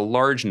majority, but a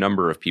large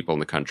number of people in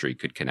the country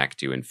could connect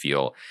to and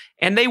feel.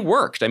 And they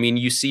worked. I mean,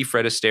 you see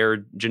Fred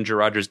Astaire, Ginger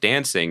Rogers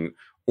dancing,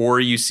 or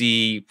you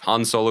see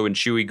Han Solo and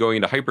Chewie going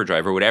into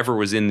hyperdrive, or whatever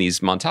was in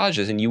these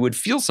montages, and you would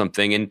feel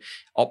something. And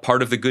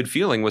part of the good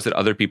feeling was that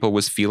other people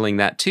was feeling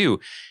that too.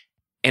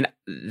 And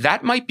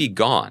that might be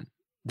gone.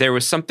 There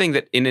was something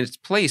that in its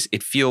place,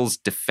 it feels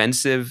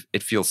defensive,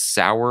 it feels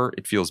sour,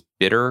 it feels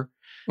bitter.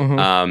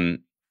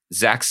 Mm-hmm.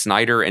 Zack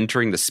Snyder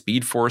entering the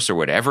Speed Force or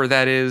whatever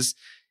that is,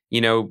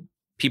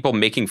 people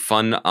making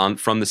fun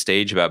from the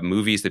stage about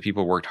movies that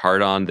people worked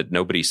hard on that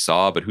nobody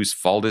saw, but whose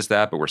fault is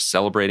that? But we're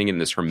celebrating it in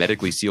this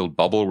hermetically sealed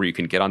bubble where you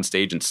can get on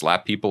stage and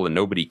slap people and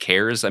nobody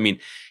cares. I mean,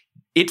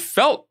 it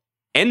felt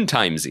end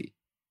timesy,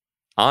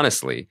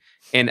 honestly.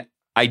 And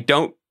I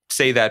don't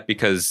say that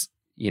because,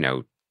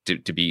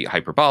 to be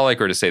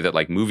hyperbolic or to say that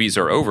like movies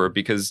are over,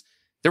 because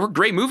there were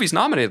great movies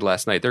nominated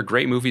last night. There are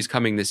great movies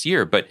coming this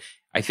year, but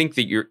I think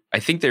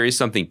there is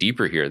something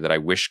deeper here that I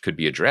wish could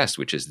be addressed,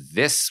 which is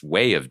this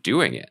way of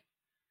doing it.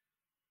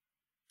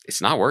 It's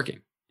not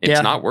working.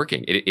 It's not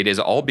working. It has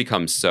all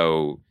become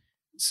so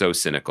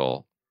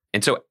cynical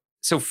and so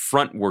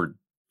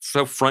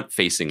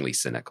front-facingly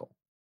cynical,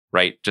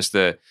 right? Just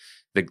the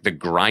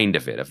grind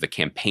of it, of the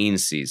campaign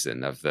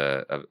season, of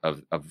the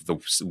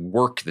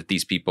work that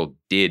these people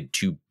did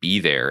to be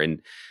there,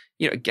 and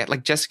get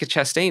like Jessica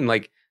Chastain,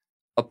 like.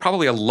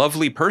 Probably a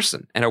lovely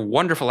person and a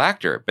wonderful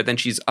actor, but then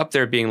she's up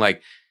there being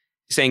like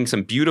saying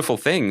some beautiful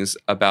things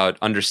about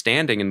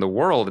understanding in the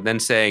world, and then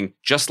saying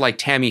just like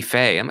Tammy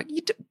Faye. I'm like,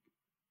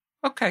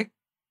 okay,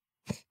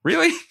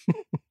 really?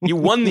 You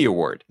won the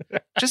award.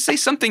 Just say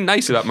something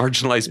nice about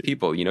marginalized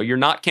people. You're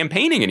not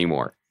campaigning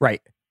anymore.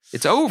 Right.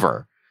 It's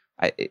over.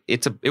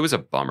 It was a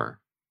bummer.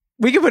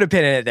 We can put a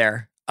pin in it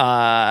there.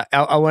 I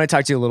want to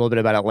talk to you a little bit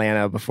about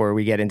Atlanta before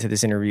we get into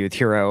this interview with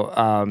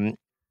Hiro.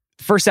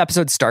 First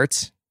episode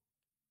starts.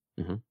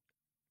 Mm-hmm.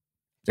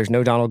 There's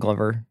no Donald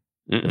Glover.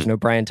 Mm-mm. There's no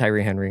Brian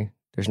Tyree Henry.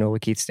 There's no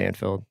Lakeith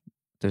Stanfield.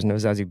 There's no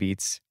Zazie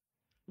Beetz.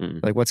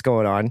 Mm-mm. Like, what's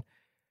going on?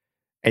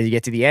 And you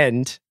get to the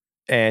end,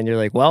 and you're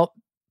like, well,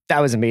 that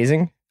was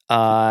amazing.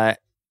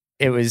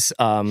 It was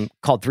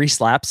called Three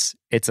Slaps.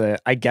 It's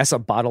I guess a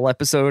bottle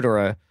episode,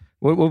 or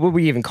what would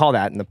we even call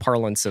that in the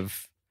parlance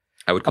of?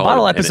 I would call a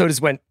bottle episode is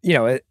when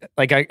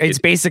it's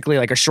basically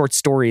like a short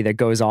story that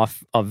goes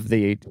off of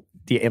the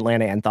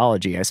Atlanta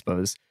anthology, I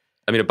suppose.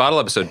 I mean, a bottle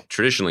episode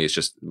traditionally is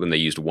just when they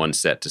used one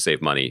set to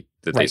save money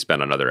that they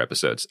spent on other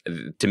episodes.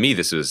 To me,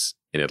 this was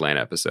an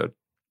Atlanta episode,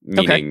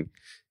 meaning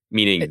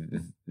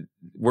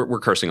we're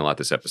cursing a lot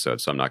this episode,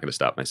 so I'm not going to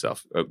stop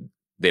myself.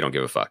 They don't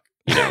give a fuck.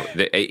 You know,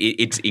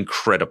 it's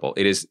incredible.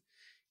 It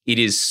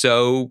is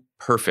so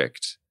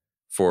perfect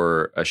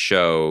for a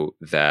show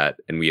that,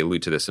 and we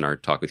allude to this in our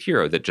talk with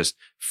Hiro, that just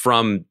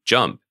from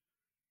jump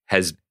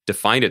has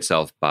defined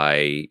itself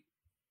by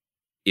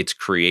its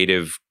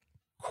creative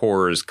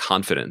core's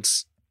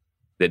confidence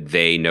that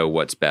they know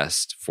what's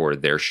best for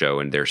their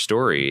show and their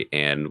story,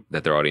 and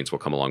that their audience will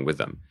come along with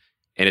them.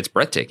 And it's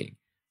breathtaking.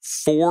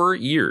 4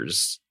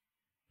 years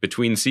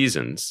between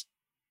seasons,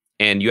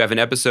 and you have an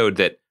episode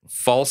that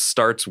false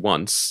starts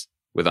once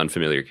with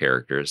unfamiliar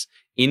characters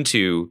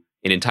into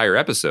an entire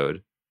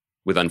episode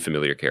with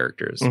unfamiliar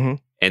characters.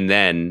 And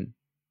then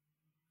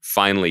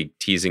finally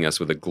teasing us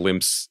with a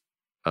glimpse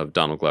of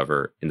Donald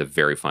Glover in the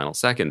very final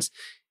seconds.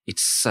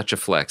 It's such a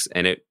flex.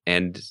 And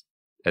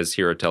as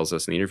Hiro tells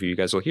us in the interview, you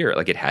guys will hear it,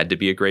 like, it had to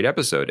be a great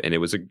episode. And it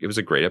was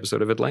a great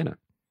episode of Atlanta.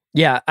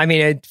 Yeah, I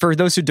mean, for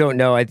those who don't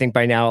know, I think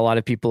by now a lot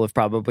of people have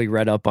probably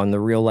read up on the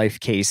real life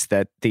case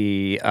that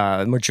the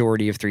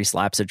majority of Three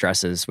Slaps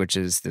addresses, which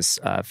is this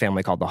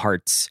family called the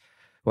Harts,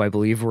 who I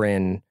believe were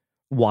in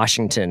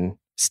Washington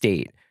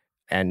State,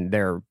 and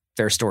their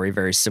story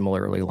very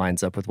similarly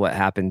lines up with what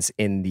happens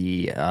in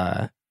the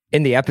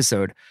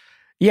episode.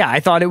 Yeah, I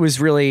thought it was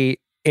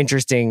really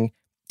interesting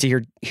to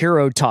hear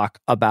Hiro talk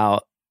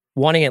about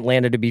wanting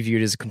Atlanta to be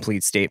viewed as a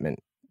complete statement.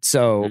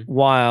 So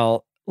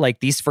while like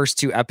these first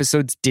two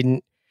episodes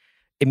didn't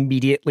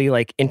immediately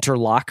like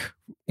interlock,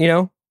 you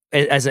know,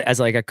 as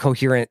like a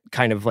coherent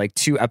kind of like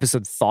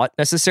 2-episode thought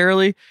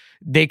necessarily,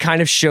 they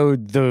kind of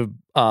showed the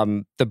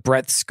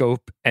breadth,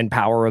 scope, and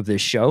power of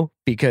this show,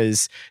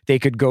 because they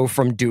could go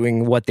from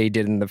doing what they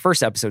did in the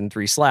first episode in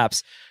Three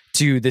Slaps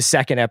to the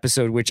second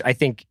episode, which I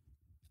think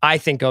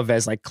of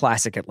as like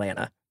classic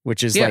Atlanta,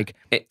 which is like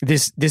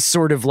this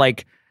sort of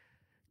like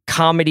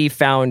comedy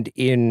found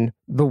in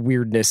the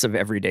weirdness of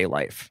everyday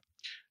life.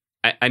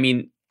 I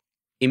mean,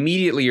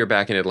 immediately you're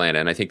back in Atlanta,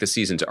 and I think the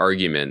season's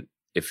argument,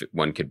 if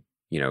one could,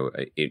 you know,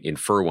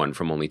 infer one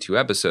from only 2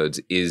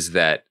 episodes, is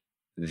that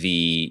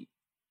the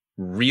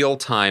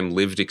real-time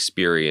lived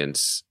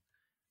experience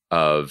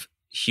of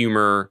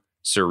humor,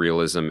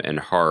 surrealism,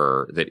 and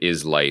horror that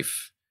is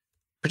life,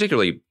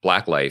 particularly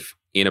Black life,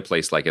 in a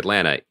place like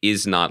Atlanta,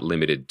 is not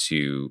limited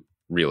to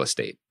real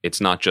estate.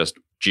 It's not just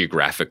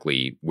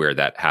geographically where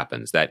that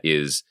happens. That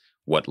is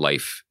what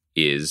life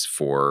is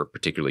for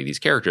particularly these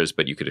characters,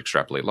 but you could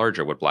extrapolate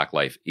larger what Black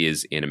life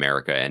is in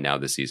America, and now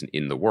this season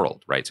in the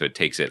world, right? So it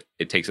takes it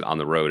on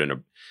the road in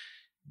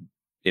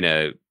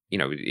a you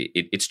know,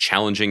 it's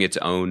challenging its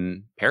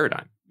own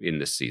paradigm in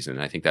this season.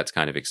 And I think that's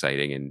kind of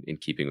exciting and in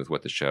keeping with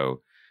what the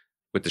show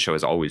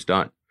has always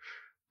done.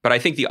 But I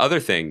think the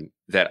other thing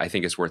that I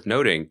think is worth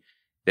noting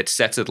that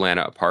sets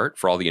Atlanta apart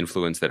for all the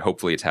influence that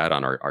hopefully it's had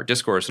on our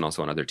discourse and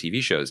also on other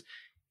TV shows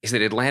is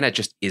that Atlanta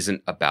just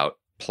isn't about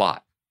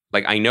plot.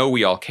 Like, I know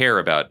we all care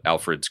about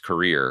Alfred's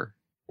career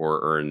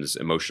or Ern's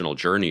emotional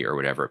journey or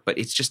whatever, but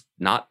it's just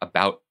not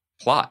about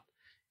plot.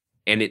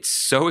 And it's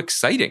so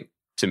exciting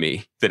to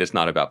me that it's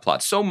not about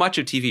plot. So much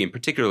of TV, and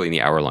particularly in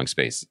the hour-long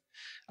space,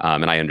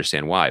 and I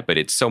understand why, but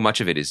it's so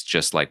much of it is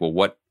just like,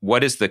 well,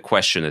 what is the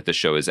question that the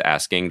show is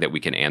asking that we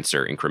can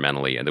answer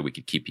incrementally and that we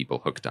could keep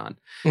people hooked on?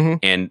 Mm-hmm.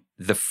 And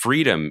the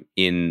freedom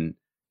in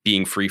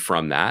being free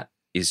from that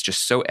is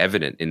just so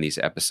evident in these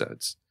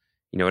episodes.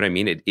 You know what I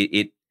mean?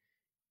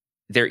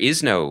 There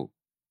is no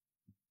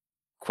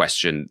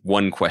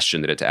one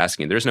question that it's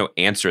asking. There's no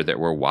answer that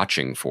we're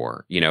watching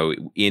for. You know,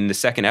 in the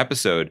second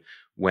episode,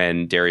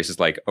 when Darius is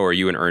like, "Oh, are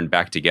you and Ern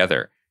back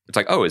together?" It's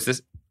like, "Oh,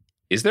 is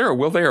there a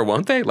will they or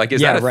won't they?" Like,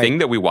 is that a thing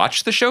that we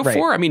watch the show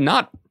for? I mean,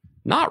 not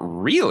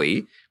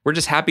really. We're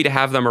just happy to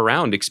have them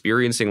around,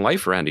 experiencing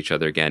life around each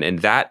other again. And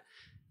that,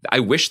 I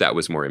wish that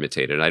was more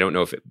imitated. And I don't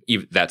know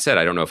that said,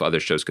 I don't know if other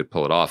shows could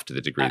pull it off to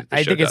the degree that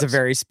the show does. It's a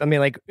very, I mean,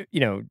 like, you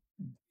know,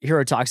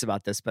 Hiro talks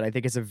about this, but I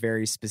think it's a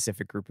very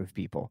specific group of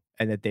people,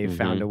 and that they've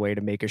found a way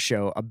to make a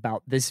show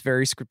about this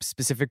very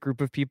specific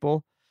group of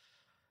people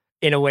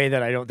in a way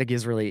that I don't think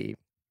is really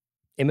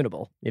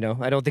imitable. You know,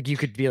 I don't think you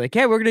could be like,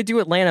 "Hey, we're going to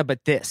do Atlanta,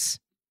 but this."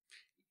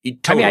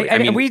 Totally. I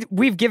mean,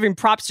 we've given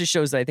props to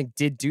shows that I think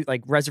did do,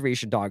 like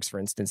Reservation Dogs,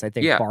 for instance. I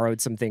think borrowed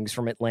some things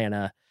from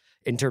Atlanta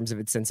in terms of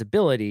its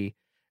sensibility,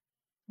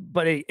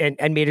 but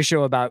and made a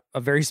show about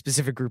a very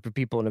specific group of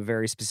people in a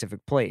very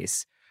specific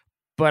place.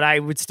 But I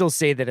would still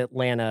say that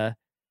Atlanta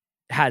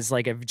has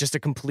like just a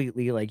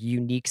completely like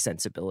unique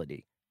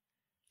sensibility.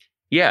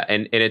 Yeah,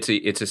 and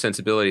it's a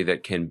sensibility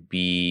that can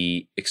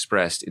be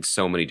expressed in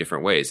so many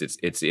different ways.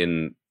 It's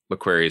in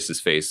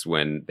L'Aquarius's face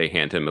when they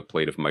hand him a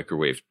plate of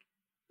microwaved,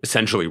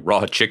 essentially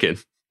raw chicken,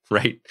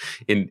 right?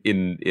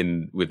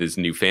 In with his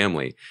new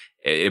family.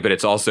 But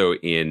it's also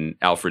in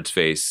Alfred's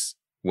face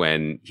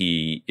when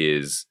he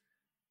is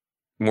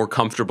more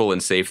comfortable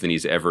and safe than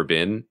he's ever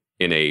been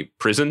in a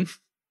prison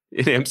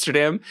in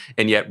Amsterdam,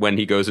 and yet when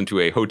he goes into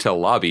a hotel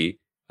lobby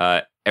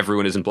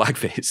everyone is in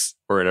blackface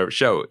or in a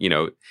show.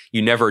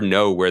 You never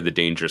know where the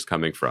danger is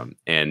coming from.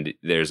 And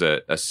there's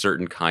a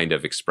certain kind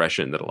of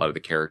expression that a lot of the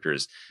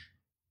characters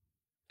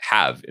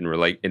have in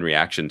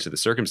reaction to the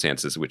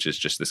circumstances, which is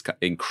just this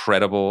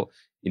incredible,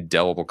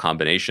 indelible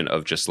combination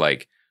of just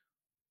like,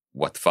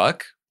 what the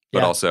fuck?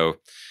 But also,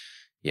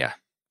 yeah,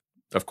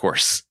 of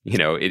course,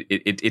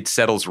 it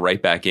settles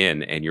right back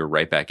in and you're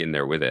right back in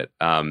there with it.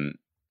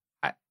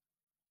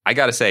 I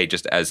gotta say,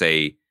 just as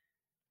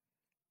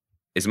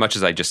much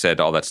as I just said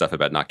all that stuff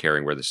about not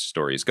caring where the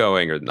story is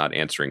going or not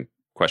answering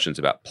questions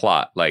about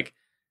plot, like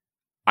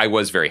I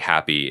was very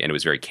happy and it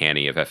was very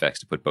canny of FX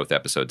to put both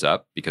episodes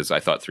up because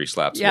I thought 3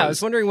 Slaps I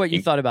was wondering what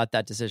you thought about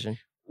that decision.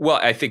 Well,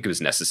 I think it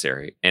was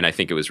necessary and I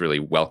think it was really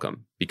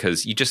welcome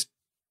because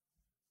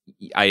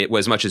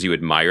as much as you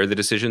admire the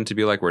decision to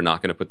be like, we're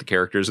not going to put the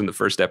characters in the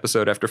first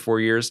episode after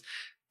 4 years.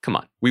 Come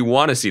on. We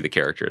want to see the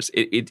characters.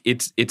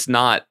 It's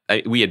not,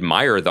 we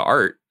admire the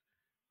art,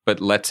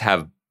 but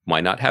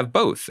why not have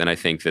both? And I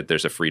think that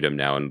there's a freedom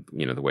now in,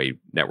 the way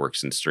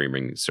networks and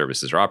streaming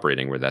services are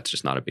operating where that's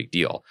just not a big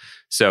deal.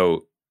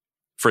 So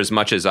for as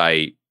much as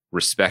I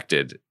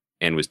respected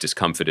and was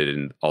discomfited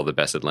in all the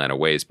best Atlanta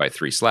ways by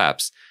 3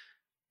 Slaps,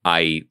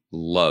 I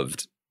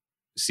loved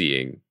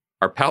seeing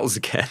our pals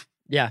again.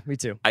 Yeah, me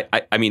too.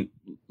 I mean,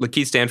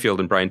 Lakeith Stanfield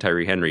and Brian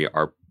Tyree Henry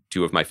are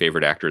 2 of my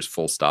favorite actors,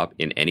 full stop,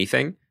 in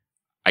anything.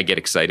 I get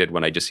excited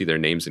when I just see their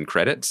names in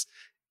credits.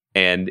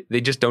 And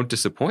they just don't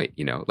disappoint,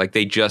 like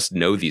they just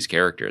know these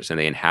characters and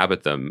they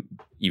inhabit them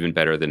even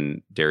better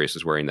than Darius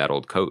was wearing that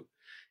old coat.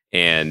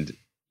 And,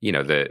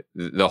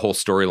 the whole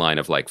storyline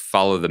of like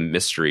follow the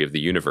mystery of the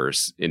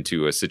universe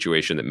into a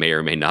situation that may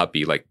or may not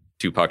be like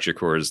Tupac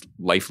Shakur's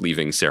life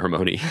leaving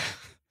ceremony.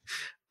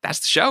 That's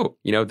the show,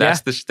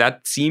 that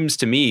seems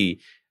to me,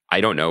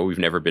 I don't know, we've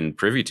never been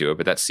privy to it,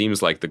 but that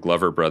seems like the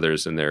Glover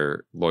brothers and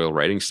their loyal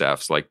writing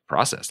staff's like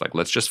process. Like,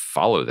 let's just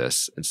follow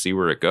this and see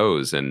where it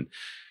goes. And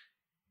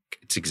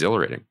it's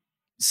exhilarating.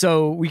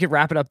 So we can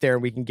wrap it up there.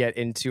 We can get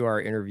into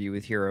our interview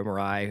with Hiro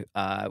Murai.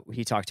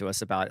 He talked to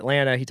us about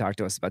Atlanta. He talked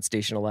to us about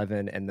Station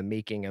 11 and the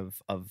making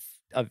of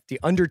the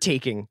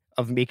undertaking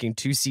of making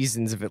 2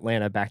 seasons of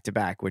Atlanta back to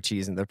back, which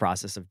he's in the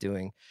process of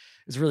doing.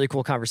 It was a really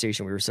cool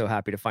conversation. We were so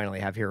happy to finally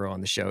have Hiro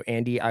on the show.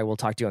 Andy, I will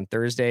talk to you on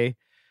Thursday.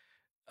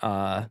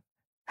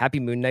 Happy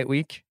Moon Knight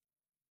week.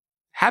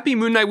 Happy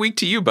Moon Knight week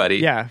to you, buddy.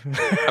 Yeah.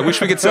 I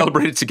wish we could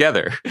celebrate it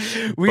together.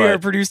 We are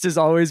produced as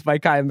always by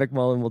Kai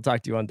McMullen. We'll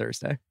talk to you on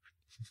Thursday.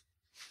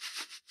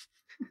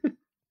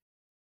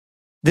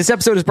 This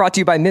episode is brought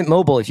to you by Mint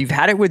Mobile. If you've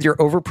had it with your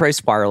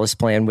overpriced wireless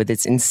plan with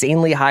its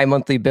insanely high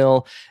monthly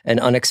bill and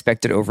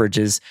unexpected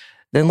overages,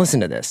 then listen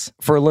to this.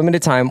 For a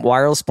limited time,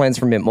 wireless plans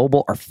from Mint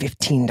Mobile are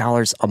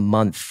 $15 a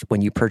month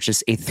when you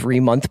purchase a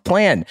 3-month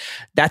plan.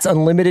 That's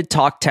unlimited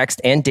talk, text,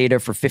 and data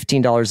for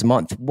 $15 a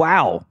month.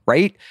 Wow,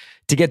 right?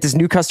 To get this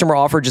new customer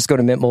offer, just go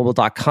to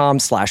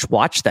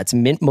mintmobile.com/watch. That's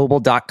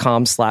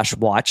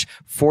mintmobile.com/watch.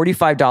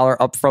 $45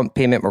 upfront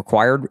payment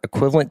required,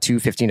 equivalent to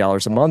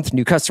 $15 a month.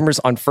 New customers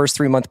on first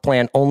 3-month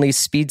plan only.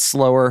 Speed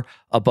slower,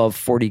 above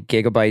 40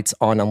 gigabytes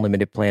on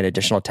unlimited plan.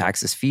 Additional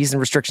taxes, fees,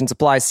 and restrictions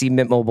apply. See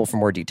Mint Mobile for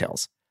more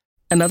details.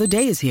 Another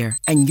day is here,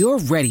 and you're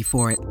ready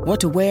for it. What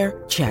to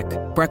wear? Check.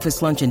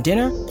 Breakfast, lunch, and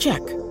dinner?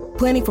 Check.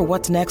 Planning for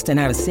what's next and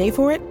how to save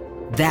for it?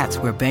 That's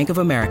where Bank of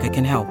America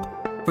can help.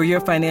 For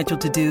your financial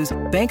to-dos,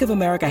 Bank of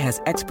America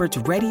has experts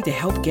ready to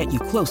help get you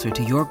closer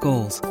to your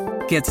goals.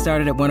 Get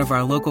started at one of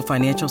our local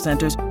financial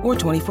centers or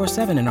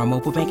 24/7 in our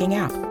mobile banking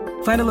app.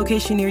 Find a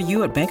location near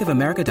you at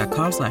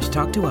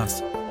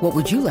bankofamerica.com/talktous. What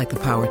would you like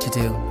the power to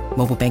do?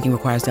 Mobile banking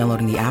requires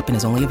downloading the app and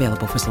is only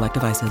available for select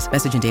devices.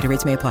 Message and data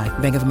rates may apply.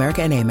 Bank of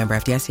America NA, member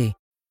FDIC.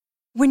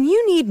 When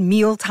you need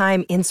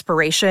mealtime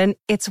inspiration,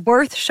 it's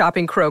worth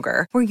shopping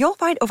Kroger, where you'll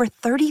find over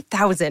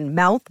 30,000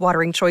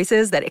 mouth-watering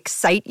choices that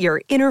excite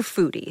your inner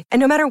foodie. And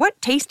no matter what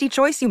tasty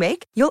choice you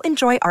make, you'll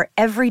enjoy our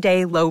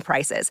everyday low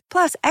prices,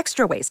 plus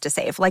extra ways to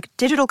save, like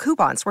digital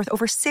coupons worth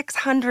over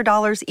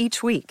 $600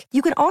 each week.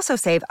 You can also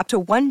save up to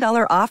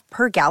 $1 off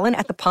per gallon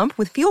at the pump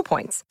with fuel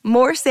points.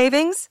 More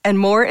savings and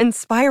more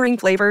inspiring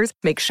flavors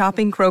make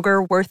shopping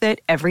Kroger worth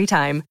it every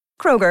time.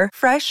 Kroger,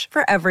 fresh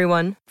for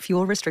everyone.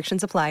 Fuel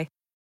restrictions apply.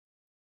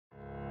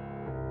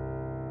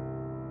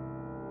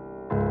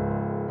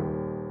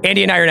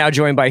 Andy and I are now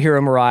joined by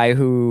Hiro Murai,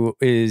 who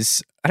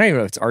is, I don't even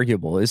know if it's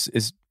arguable,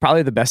 is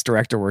probably the best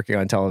director working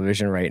on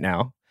television right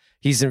now.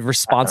 He's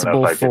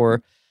responsible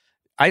for...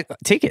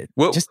 Take it.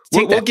 We'll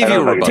give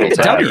you a rebuttal. Take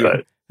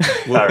the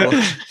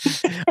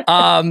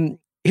W.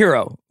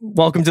 Hiro,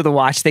 welcome to The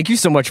Watch. Thank you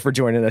so much for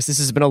joining us. This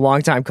has been a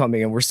long time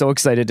coming, and we're so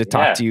excited to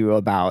talk to you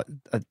about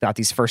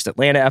these first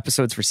Atlanta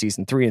episodes for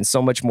season 3 and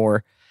so much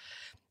more.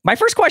 My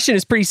first question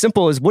is pretty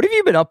simple, is what have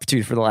you been up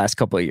to for the last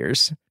couple of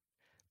years?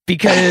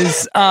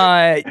 Because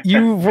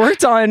you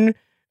worked on,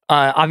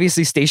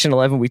 obviously, Station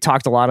 11. We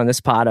talked a lot on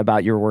this pod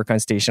about your work on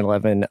Station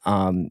 11.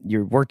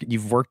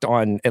 You've worked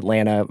on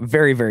Atlanta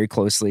very, very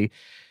closely.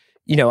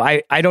 You know,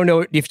 I don't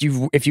know if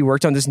you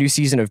worked on this new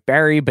season of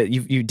Barry, but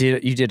you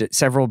did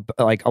several,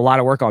 like a lot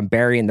of work on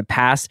Barry in the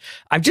past.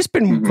 I've just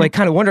been like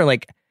kind of wondering,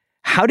 like,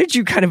 How did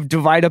you kind of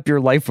divide up your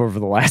life over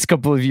the last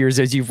couple of years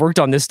as you've worked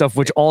on this stuff,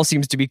 which all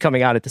seems to be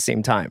coming out at the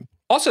same time?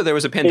 Also, there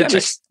was a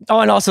pandemic.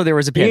 And also there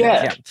was a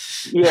pandemic.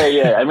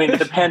 Yeah. I mean,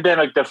 the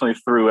pandemic definitely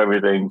threw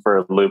everything for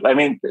a loop. I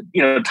mean,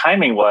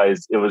 timing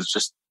wise, it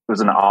was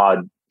an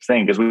odd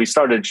thing because we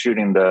started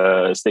shooting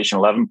the Station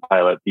 11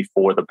 pilot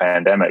before the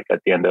pandemic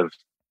at the end of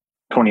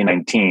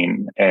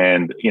 2019.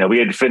 And, we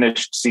had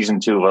finished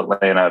season 2 of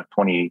Atlanta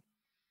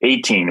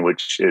 2018,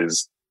 which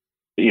is,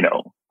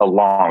 a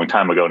long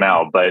time ago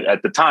now. But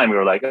at the time we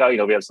were like,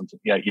 we have some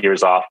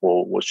years off.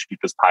 We'll shoot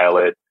this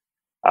pilot.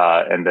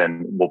 And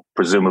then we'll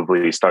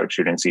presumably start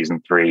shooting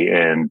season 3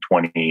 in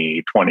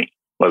 2020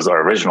 was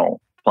our original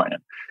plan.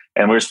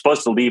 And we were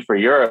supposed to leave for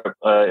Europe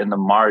in the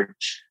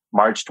March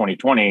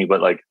 2020,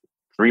 but like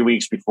 3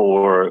 weeks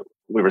before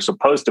we were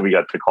supposed to, we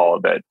got the call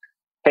that,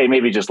 hey,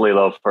 maybe just lay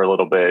low for a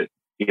little bit,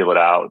 feel it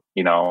out,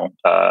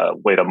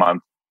 wait a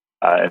month.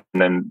 And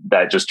then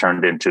that just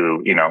turned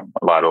into,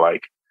 a lot of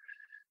like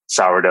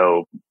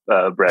sourdough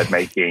bread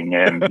making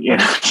and,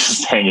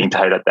 just hanging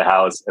tight at the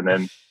house. And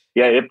then,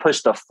 it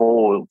pushed a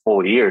full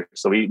year.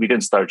 So we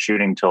didn't start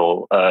shooting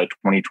till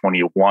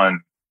 2021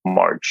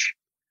 March.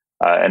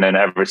 And then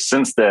ever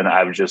since then,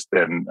 I've just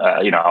been,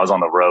 I was on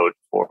the road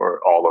for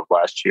all of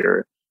last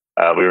year.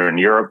 We were in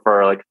Europe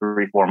for like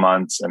 3-4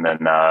 months. And then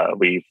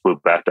we flew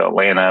back to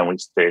Atlanta and we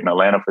stayed in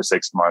Atlanta for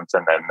 6 months.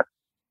 And then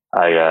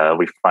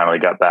we finally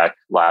got back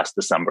last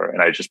December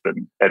and I've just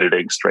been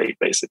editing straight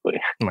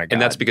basically. Oh my God.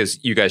 And that's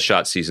because you guys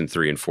shot season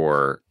 3 and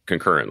 4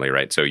 concurrently,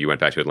 right? So you went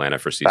back to Atlanta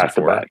for season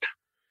 4. Back.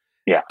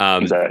 Yeah,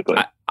 exactly.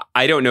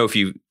 I don't know if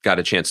you got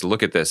a chance to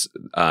look at this.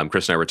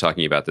 Chris and I were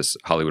talking about this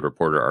Hollywood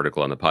Reporter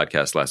article on the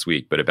podcast last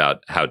week, but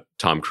about how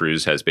Tom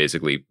Cruise has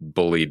basically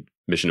bullied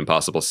Mission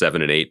Impossible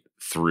 7 and 8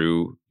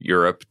 through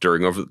Europe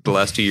over the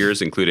last 2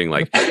 years, including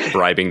like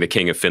bribing the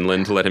King of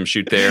Finland to let him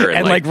shoot there.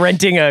 And like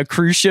renting a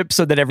cruise ship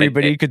so that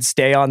everybody could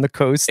stay on the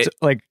coast.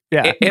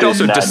 And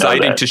also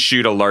deciding to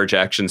shoot a large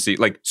action scene,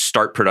 like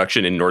start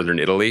production in northern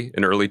Italy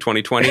in early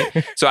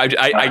 2020. So I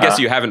guess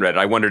you haven't read it.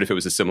 I wondered if it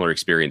was a similar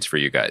experience for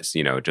you guys.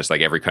 Just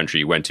like every country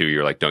you went to,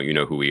 you're like, don't you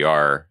know who we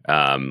are?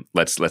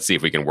 Let's see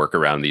if we can work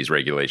around these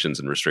regulations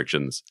and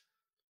restrictions.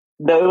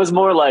 No, it was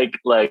more like,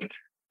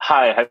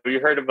 hi, have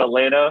you heard of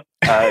Atlanta?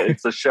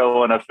 It's a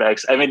show on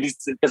FX. I mean,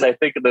 because I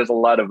think there's a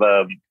lot of,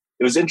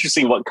 it was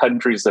interesting what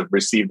countries have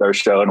received our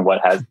show and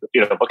what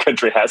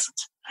country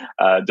hasn't.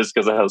 Just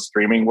because of how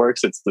streaming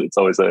works, it's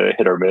always a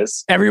hit or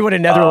miss. Everyone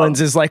in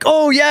Netherlands is like,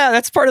 oh yeah,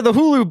 that's part of the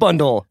Hulu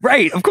bundle.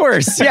 Right, of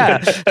course, yeah.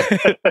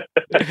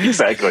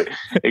 Exactly.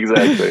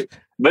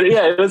 But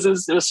yeah, it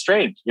was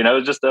strange.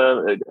 Just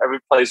every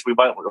place we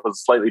went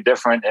was slightly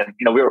different. And,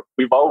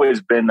 we've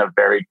always been a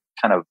very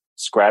kind of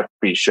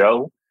scrappy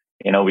show.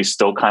 We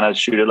still kind of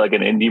shoot it like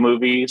an indie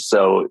movie.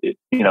 So,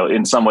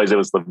 in some ways it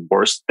was the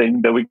worst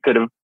thing that we could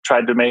have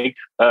tried to make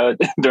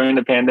during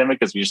the pandemic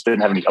because we just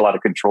didn't have a lot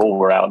of control.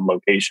 We're out in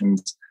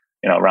locations,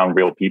 around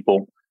real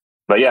people.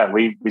 But yeah,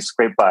 we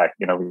scraped by.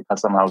 We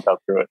somehow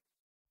got through it.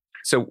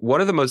 So one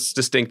of the most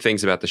distinct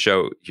things about the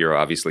show, Hiro,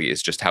 obviously,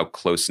 is just how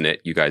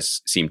close-knit you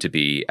guys seem to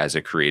be as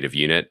a creative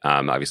unit.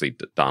 Obviously,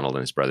 Donald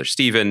and his brother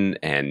Steven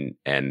and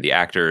the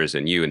actors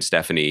and you and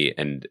Stephanie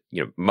and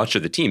much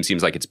of the team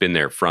seems like it's been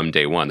there from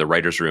day one. The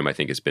writer's room, I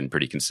think, has been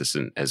pretty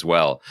consistent as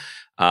well.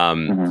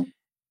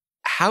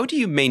 How do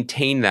you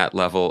maintain that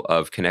level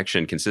of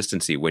connection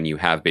consistency when you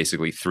have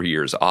basically 3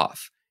 years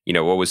off?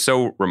 What was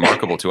so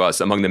remarkable to us,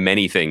 among the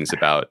many things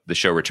about the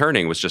show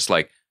returning, was just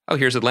like, oh,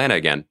 here's Atlanta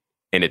again.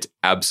 And it's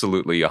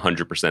absolutely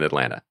 100%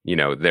 Atlanta.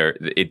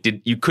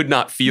 You could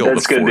not feel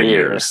That's the 4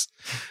 years.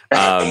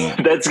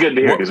 That's good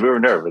to hear because we were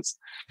nervous.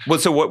 Well,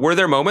 so what were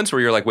there moments where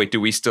you're like, wait,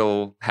 do we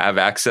still have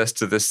access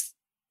to this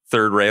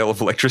third rail of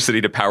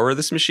electricity to power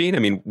this machine? I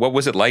mean, what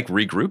was it like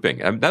regrouping?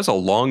 That was a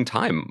long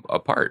time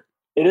apart.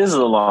 It is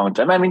a long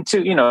time. I mean,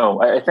 too,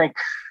 I think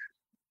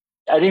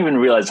I didn't even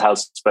realize how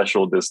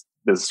special this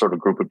sort of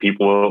group of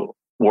people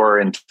were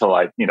until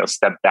I,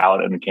 stepped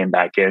out and came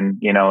back in.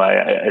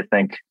 I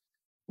think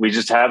we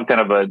just have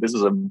kind of this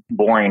is a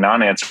boring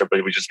non-answer,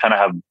 but we just kind of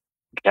have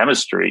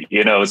chemistry,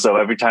 so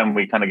every time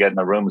we kind of get in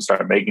the room and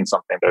start making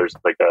something, there's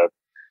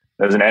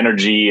an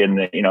energy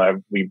and,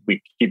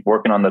 we keep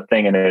working on the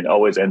thing and it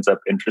always ends up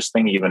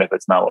interesting, even if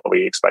it's not what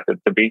we expect it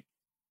to be.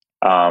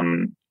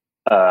 And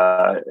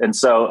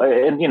so,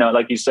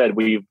 like you said, I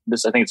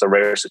think it's a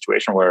rare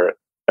situation where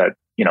that,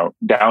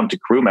 down to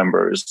crew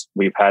members,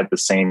 we've had the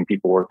same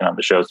people working on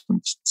the show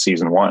since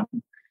season 1.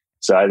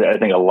 So I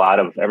think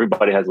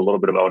everybody has a little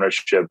bit of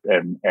ownership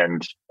and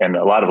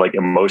a lot of like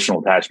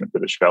emotional attachment to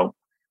the show.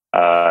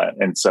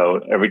 And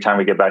so every time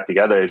we get back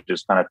together, it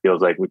just kind of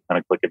feels like we kind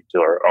of click into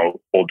our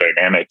old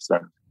dynamics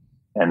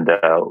and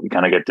we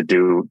kind of get to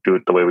do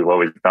it the way we've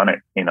always done it.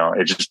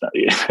 It just,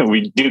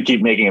 we do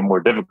keep making it more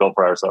difficult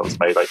for ourselves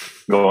by like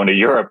going to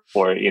Europe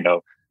for,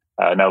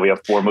 now we have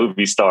 4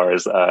 movie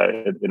stars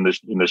in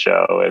the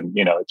show, and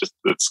just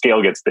the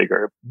scale gets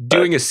bigger.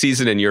 Doing a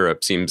season in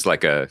Europe seems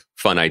like a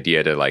fun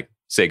idea to like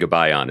say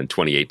goodbye on in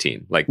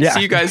 2018. Like,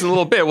 see you guys in a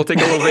little bit. We'll take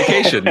a little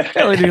vacation.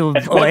 Amsterdam,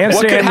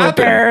 what could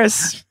happen?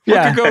 Paris.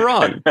 What could go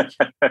wrong?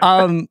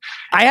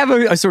 I have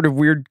a sort of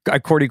weird,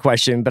 corny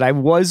question, but I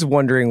was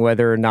wondering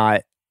whether or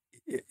not,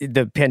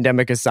 the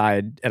pandemic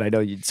aside, and I know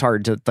it's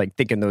hard to like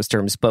think in those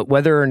terms, but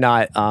whether or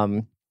not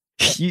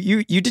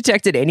you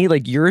detected any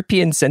like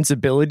European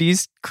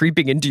sensibilities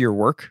creeping into your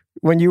work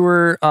when you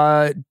were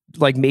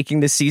like making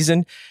this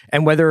season,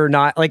 and whether or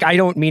not, like, I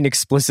don't mean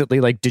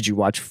explicitly like, did you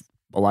watch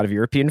a lot of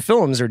European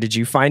films, or did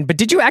you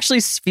did you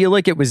actually feel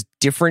like it was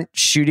different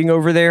shooting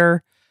over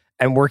there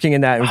and working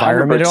in that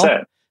environment 100%, at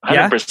all?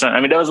 100%.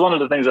 I mean, that was one of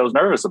the things I was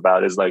nervous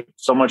about, is like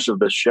so much of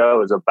the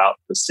show is about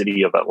the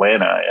city of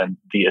Atlanta and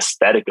the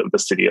aesthetic of the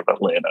city of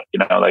Atlanta. You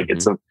know, like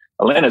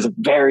Atlanta is a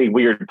very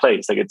weird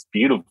place. Like, it's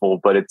beautiful,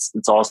 but it's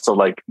also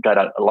like got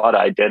a lot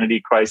of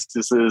identity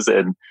crises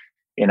and,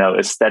 you know,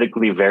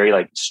 aesthetically very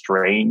like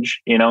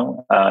strange, you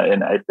know,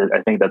 and I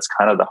think that's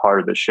kind of the heart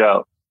of the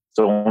show.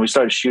 So when we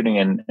started shooting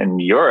in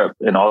Europe,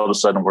 and all of a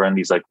sudden we're in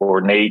these like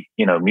ornate,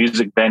 you know,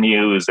 music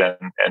venues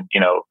and you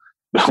know,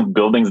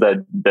 buildings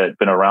that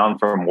been around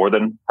for more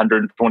than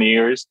 120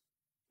 years,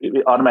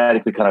 it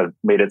automatically kind of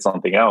made it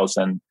something else.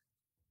 And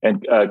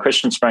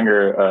Christian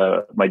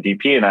Sprenger, my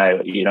DP, and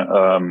I, you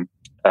know,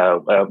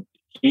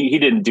 he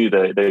didn't do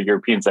the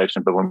European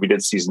section, but when we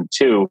did season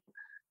 2,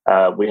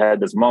 we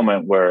had this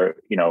moment where,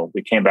 you know,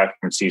 we came back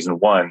from season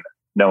 1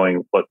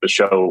 knowing what the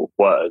show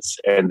was,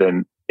 and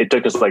then it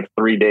took us like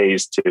 3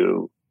 days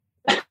to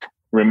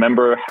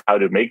remember how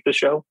to make the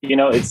show. You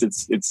know,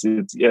 it's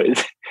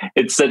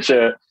such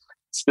a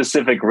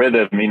specific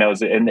rhythm, you know,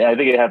 and I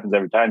think it happens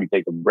every time you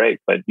take a break,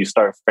 but you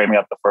start framing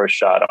up the first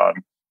shot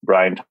on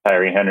Brian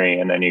Tyree Henry,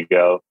 and then you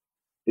go,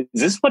 is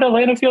this what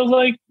Atlanta feels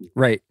like?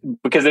 Right.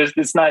 Because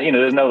it's not, you know,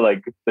 there's no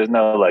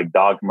like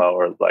dogma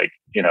or like,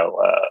 you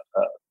know,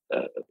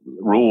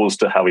 rules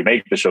to how we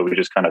make the show. We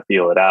just kind of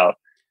feel it out.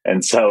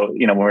 And so,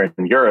 you know, when we're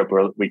in Europe,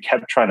 we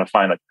kept trying to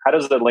find, like, how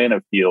does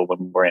Atlanta feel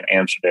when we're in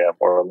Amsterdam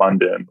or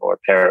London or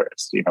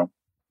Paris, you know?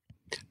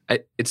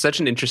 It's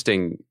such an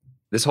interesting,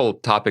 this whole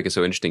topic is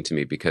so interesting to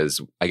me, because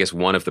I guess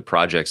one of the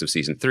projects of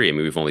season 3, I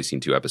mean, we've only seen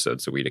 2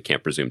 episodes, so we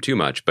can't presume too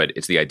much, but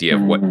it's the idea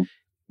of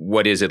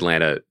what is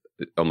Atlanta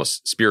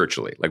almost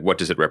spiritually? Like, what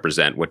does it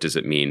represent? What does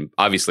it mean?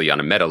 Obviously, on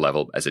a meta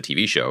level, as a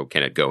TV show,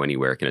 can it go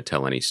anywhere? Can it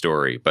tell any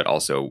story? But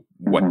also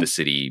what the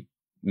city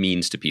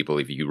means to people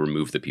if you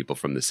remove the people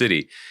from the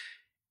city.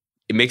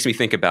 It makes me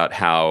think about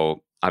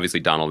how obviously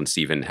Donald and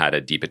Steven had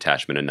a deep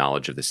attachment and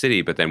knowledge of the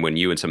city, but then when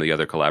you and some of the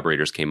other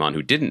collaborators came on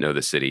who didn't know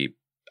the city,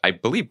 I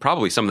believe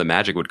probably some of the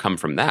magic would come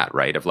from that,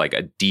 right? Of like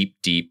a deep,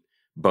 deep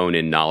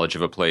bone-in knowledge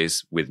of a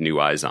place with new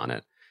eyes on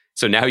it.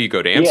 So now you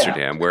go to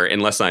Amsterdam, where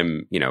unless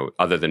I'm, you know,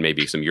 other than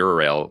maybe some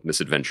Eurail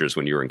misadventures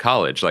when you were in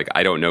college, like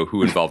I don't know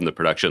who involved in the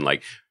production,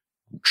 like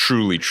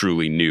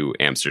truly knew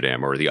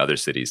Amsterdam or the other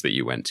cities that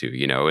you went to,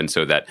 you know? And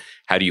so that,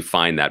 how do you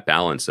find that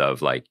balance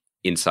of like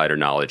insider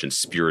knowledge and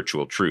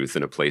spiritual truth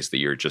in a place that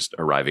you're just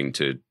arriving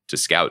to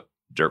scout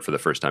for the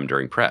first time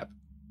during prep?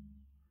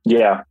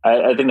 Yeah,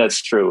 I think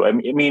that's true. I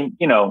mean,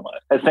 you know,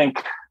 I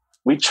think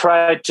we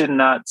try to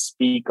not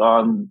speak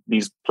on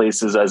these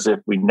places as if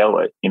we know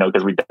it, you know,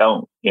 because we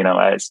don't, you know.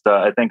 I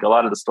think a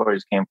lot of the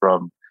stories came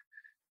from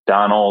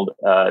Donald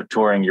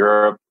touring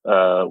Europe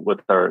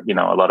with our, you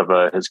know, a lot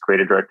of his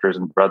creative directors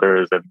and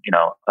brothers, and, you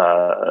know,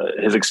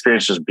 his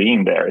experience just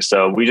being there.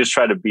 So we just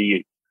try to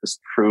be as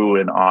true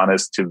and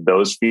honest to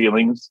those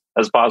feelings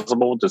as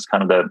possible, just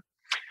kind of the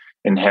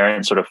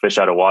inherent sort of fish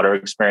out of water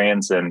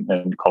experience and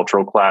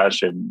cultural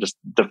clash, and just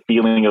the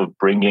feeling of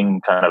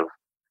bringing kind of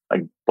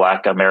like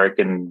Black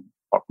American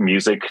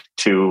music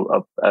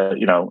to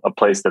a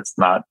place that's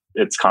not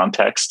its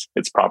context,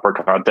 its proper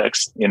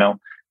context, you know.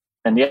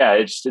 And yeah,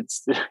 it's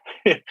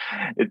it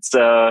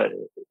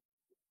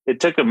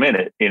took a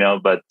minute, you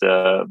know, but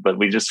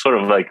we just sort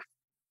of like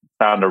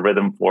found a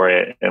rhythm for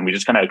it, and we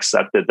just kind of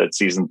accepted that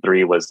season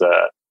 3 was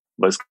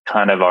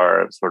kind of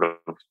our sort of,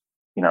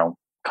 you know,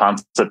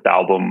 concept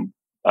album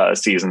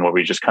season, where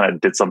we just kind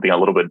of did something a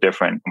little bit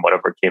different, and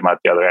whatever came out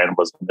the other end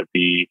was going to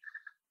be,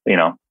 you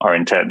know, our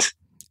intent.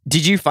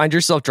 Did you find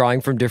yourself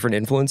drawing from different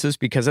influences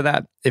because of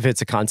that? If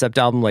it's a concept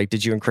album, like,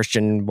 did you and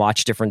Christian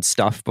watch different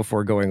stuff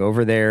before going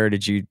over there?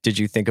 Did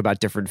you think about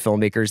different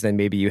filmmakers than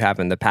maybe you have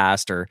in the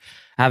past, or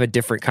have a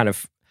different kind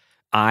of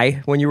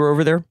eye when you were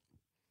over there?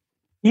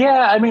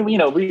 Yeah, I mean, you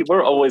know,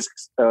 we're always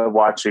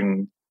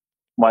watching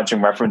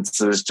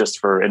references just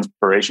for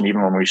inspiration,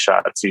 even when we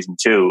shot season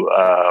 2.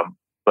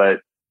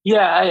 But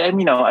yeah, I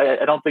mean, you know,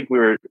 I don't think we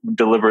were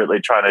deliberately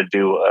trying to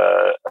do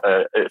a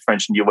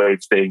French New Wave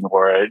thing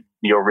or a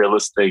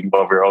neo-realist thing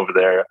while we were over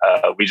there.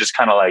 We just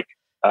kind of like,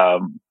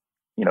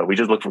 you know, we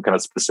just look for kind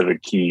of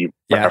specific key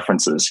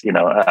references, you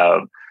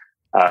know.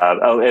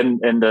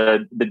 And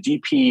the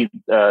DP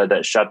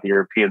that shot the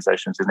European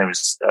sections, his name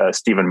is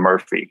Stephen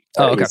Murphy.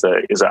 Okay.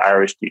 He's an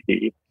Irish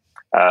DP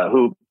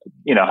who,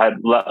 you know, had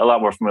a lot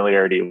more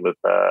familiarity with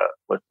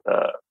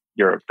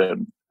Europe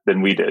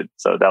than we did.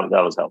 So that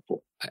was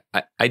helpful.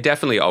 I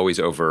definitely always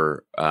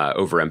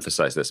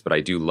overemphasize this, but I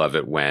do love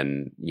it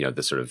when, you know,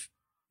 the sort of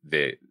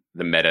the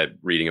meta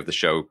reading of the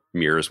show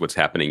mirrors what's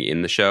happening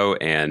in the show.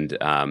 And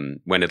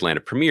when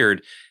Atlanta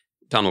premiered,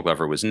 Donald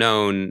Glover was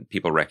known.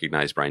 People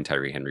recognized Brian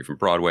Tyree Henry from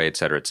Broadway, et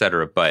cetera, et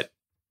cetera. But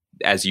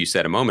as you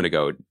said a moment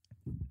ago, a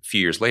few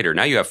years later,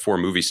 now you have 4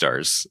 movie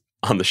stars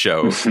on the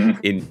show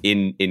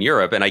in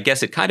Europe. And I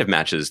guess it kind of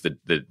matches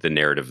the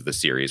narrative of the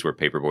series, where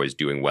Paperboy is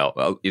doing well,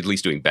 at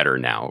least doing better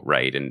now,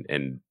 right?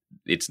 And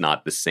it's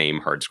not the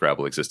same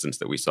hardscrabble existence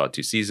that we saw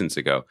 2 seasons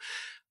ago.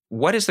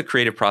 What is the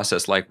creative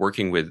process like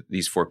working with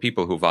these 4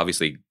 people who've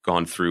obviously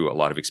gone through a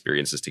lot of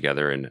experiences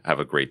together and have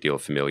a great deal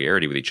of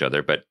familiarity with each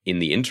other, but in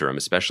the interim,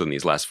 especially in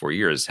these last 4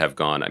 years, have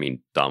gone, I mean,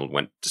 Donald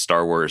went to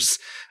Star Wars.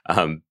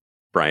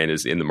 Brian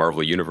is in the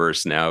Marvel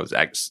Universe now,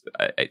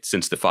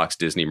 since the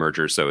Fox-Disney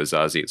merger, so is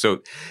Ozzy.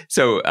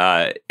 So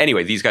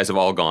anyway, these guys have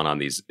all gone on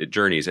these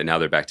journeys, and now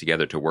they're back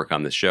together to work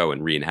on the show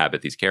and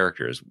re-inhabit these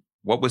characters.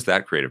 What was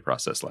that creative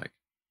process like?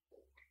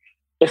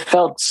 It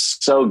felt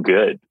so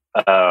good.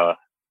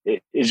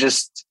 It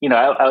just,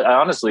 I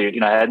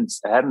honestly, I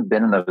hadn't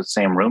been in the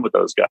same room with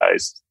those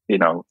guys,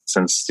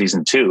 since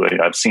season 2.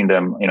 I've seen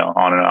them,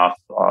 on and off,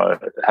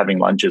 having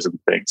lunches and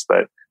things,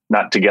 but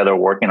not together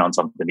working on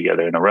something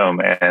together in a room.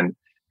 And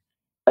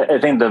I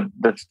think I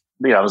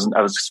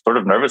was sort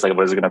of nervous, like,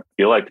 what is it going to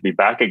feel like to be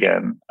back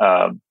again?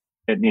 And,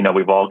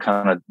 we've all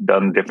kind of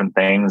done different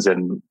things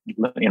and,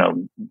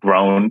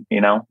 grown,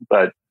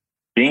 but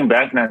being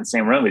back in that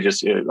same room, it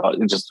just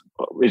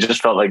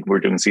felt like we're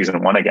doing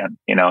season 1 again.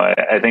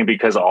 I think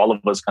because all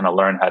of us kind of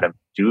learned how to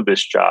do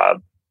this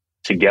job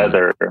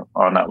together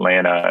on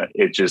Atlanta,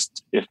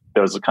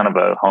 there was a kind of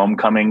a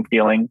homecoming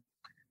feeling.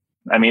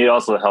 I mean, it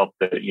also helped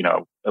that,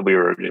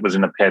 it was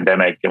in a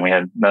pandemic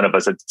and none of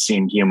us had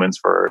seen humans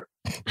for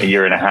a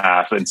year and a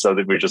half. And so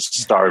that we were just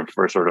starved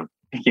for sort of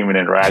human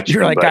interaction.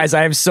 You're like, guys,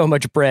 I have so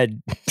much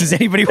bread. Does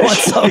anybody want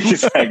some?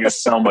 Exactly,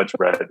 so much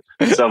bread.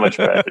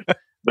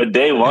 But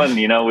day one,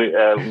 we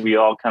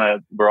all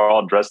we're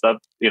all dressed up,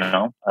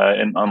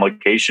 on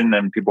location,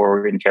 and people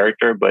were in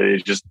character, but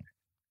it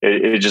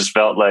just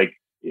felt like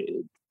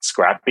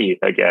scrappy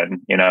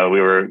again. We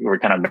were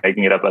kind of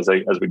making it up as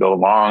we go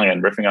along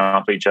and riffing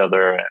off each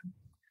other.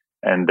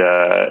 And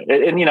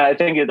I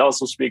think it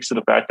also speaks to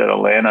the fact that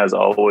Atlanta has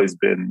always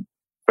been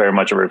very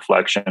much a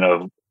reflection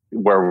of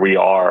where we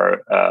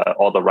are,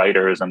 all the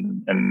writers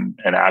and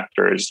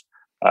actors,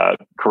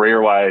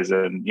 career-wise.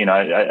 And,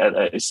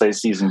 I say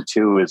season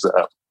 2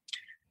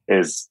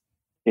 is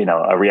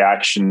a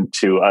reaction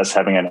to us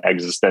having an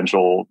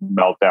existential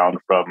meltdown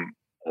from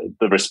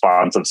the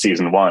response of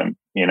season 1.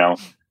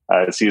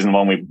 Season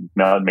 1, we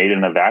made it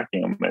in a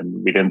vacuum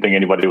and we didn't think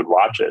anybody would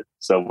watch it.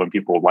 So when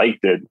people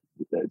liked it,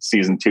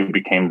 season 2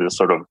 became this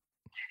sort of,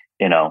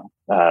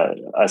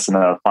 us in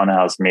a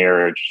funhouse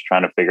mirror, just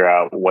trying to figure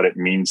out what it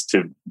means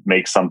to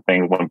make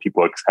something when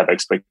people have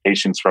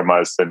expectations from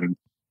us. And,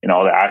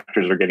 all the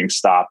actors are getting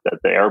stopped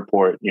at the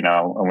airport,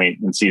 and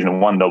in season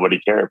 1, nobody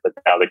cared, but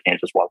now they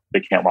can't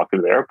walk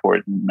through the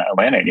airport in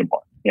Atlanta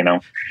anymore,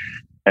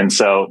 And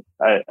so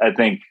I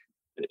think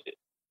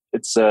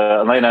it's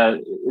Atlanta.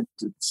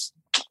 It's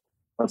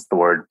what's the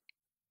word?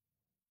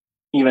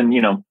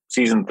 Even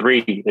season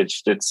 3.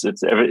 It's just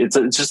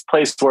a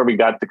place where we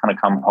got to kind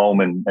of come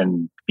home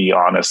and be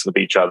honest with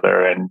each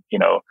other, and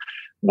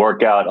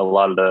work out a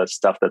lot of the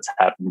stuff that's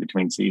happened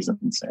between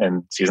seasons.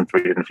 And season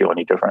 3 didn't feel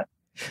any different.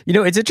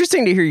 It's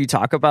interesting to hear you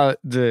talk about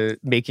the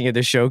making of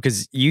the show,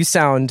 because you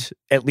sound,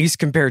 at least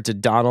compared to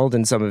Donald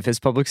and some of his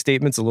public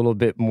statements, a little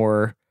bit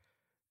more,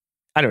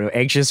 I don't know,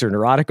 anxious or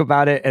neurotic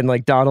about it. And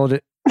like Donald,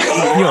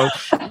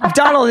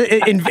 Donald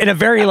in a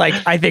very, like,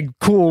 I think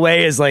cool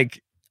way is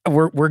like,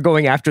 we're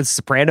going after the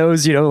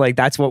Sopranos, like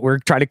that's what we're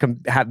trying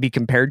to be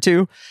compared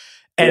to.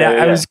 And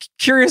I was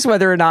curious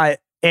whether or not,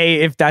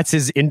 if that's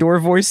his indoor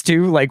voice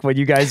too, like when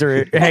you guys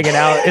are hanging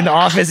out in the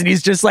office and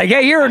he's just like,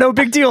 hey, Hiro, no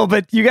big deal,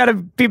 but you got to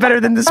be better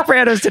than the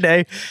Sopranos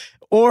today.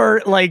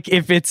 Or like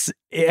if it's,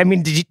 I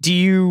mean, do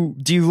you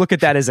look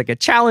at that as like a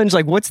challenge?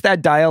 Like what's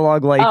that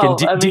dialogue like?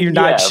 And do you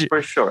not? Yeah,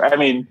 for sure. I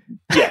mean,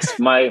 yes,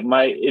 my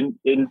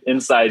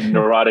inside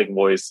neurotic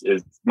voice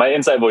is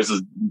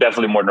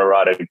definitely more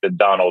neurotic than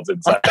Donald's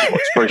inside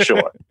voice, for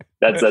sure.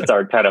 That's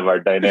our kind of our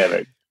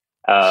dynamic.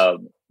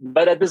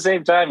 But at the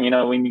same time,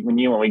 when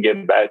we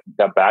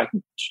got back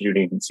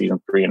shooting in season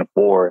 3 and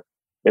 4,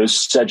 it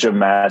was such a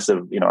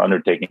massive,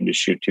 undertaking to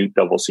shoot 2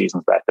 double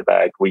seasons back to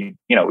back. We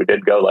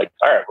did go like,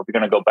 all right, if we're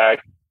going to go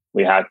back,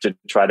 we have to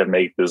try to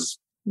make this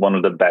one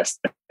of the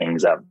best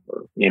things ever.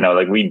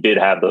 Like we did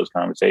have those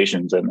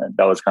conversations, and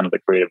that was kind of the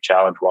creative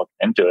challenge walking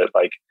into it.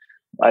 Like,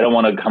 I don't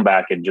want to come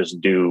back and just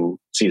do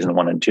season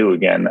 1 and 2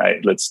 again.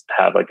 Let's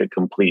have like a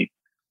complete,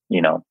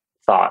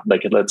 thought.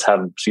 Like, let's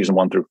have season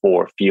 1 through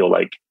 4 feel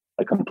like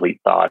a complete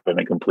thought and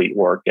a complete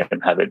work,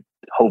 and have it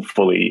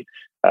hopefully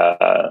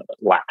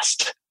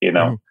last,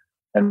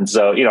 And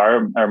so,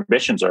 our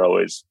ambitions are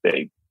always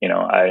big,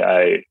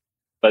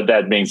 but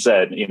that being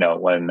said,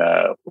 when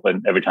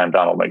every time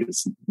Donald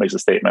makes a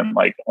statement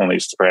like only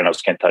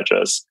Sopranos can't touch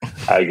us,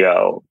 I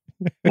go,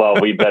 well,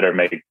 we better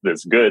make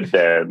this good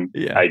then,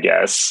 I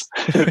guess.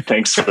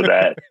 Thanks for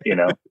that,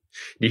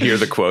 You hear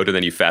the quote, and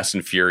then you Fast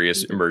and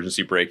Furious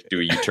emergency brake, do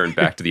a U-turn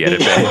back to the edit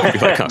bay. And be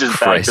like, oh, just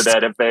Christ. back to the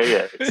edit bay.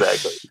 Yeah,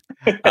 exactly.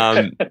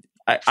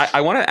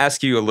 I want to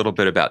ask you a little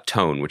bit about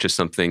tone, which is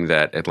something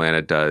that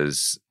Atlanta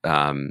does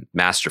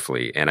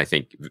masterfully, and I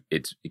think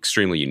it's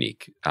extremely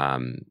unique.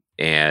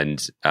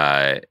 And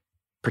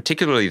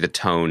particularly the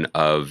tone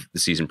of the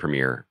season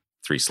premiere,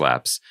 Three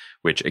Slaps,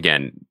 which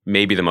again,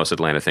 maybe the most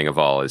Atlanta thing of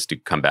all is to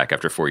come back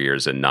after 4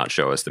 years and not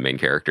show us the main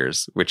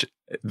characters, which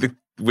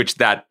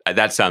that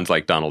sounds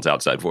like Donald's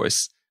outside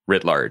voice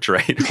writ large,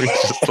 right?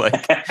 It's just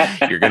like,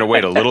 you're going to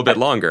wait a little bit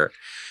longer.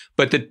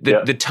 But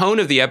the tone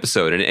of the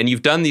episode, and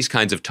you've done these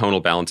kinds of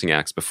tonal balancing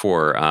acts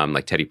before,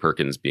 like Teddy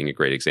Perkins being a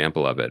great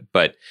example of it.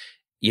 But,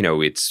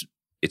 it's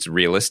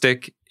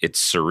realistic,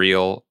 it's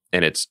surreal,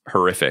 and it's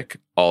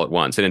horrific all at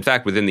once. And in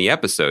fact, within the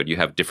episode, you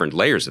have different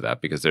layers of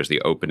that, because there's the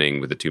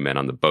opening with the two men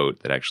on the boat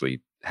that actually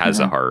has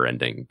a horror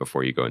ending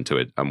before you go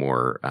into a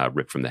more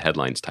rip from the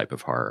headlines type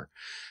of horror.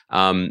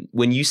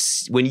 When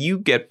you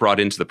get brought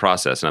into the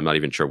process, and I'm not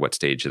even sure what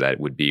stage that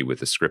would be with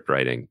the script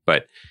writing,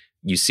 but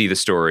you see the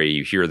story,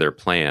 you hear their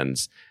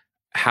plans,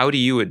 how do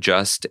you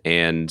adjust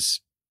and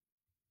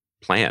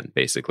plan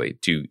basically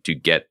to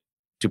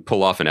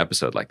pull off an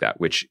episode like that,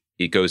 which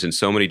it goes in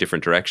so many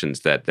different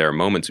directions that there are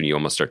moments when you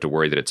almost start to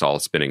worry that it's all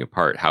spinning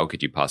apart. How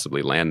could you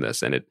possibly land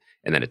this? And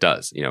then it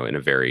does, in a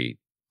very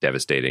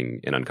devastating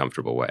and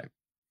uncomfortable way.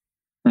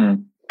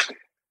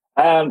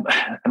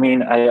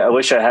 I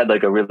wish I had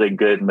like a really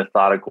good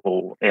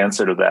methodical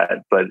answer to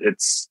that, but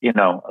it's,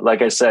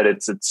 like I said,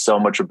 it's so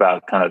much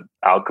about kind of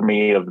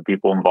alchemy of the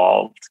people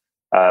involved.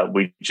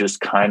 We just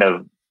kind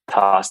of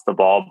toss the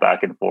ball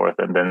back and forth,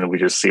 and then we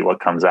just see what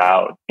comes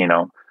out. We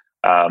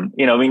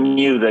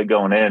knew that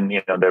going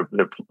in,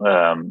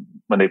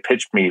 when they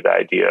pitched me the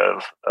idea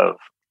of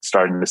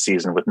starting the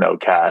season with no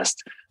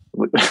cast,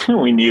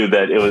 we knew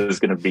that it was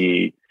going to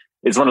be.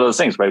 It's one of those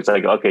things, right? It's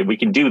like, okay, we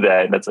can do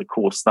that, and that's a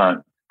cool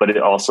stunt. But it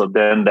also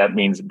then that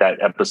means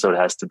that episode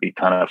has to be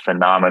kind of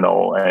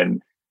phenomenal,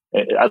 and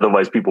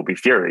otherwise people will be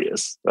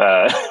furious.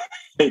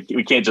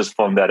 We can't just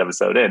phone that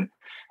episode in.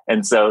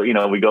 And so,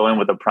 we go in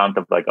with a prompt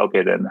of like,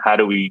 okay, then how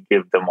do we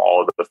give them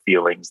all the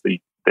feelings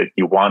that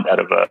you want out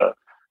of a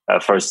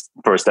first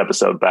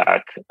episode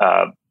back,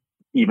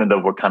 even though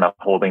we're kind of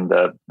holding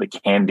the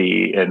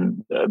candy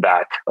and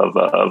back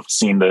of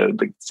seeing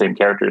the same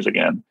characters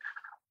again.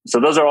 So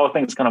those are all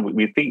things kind of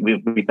we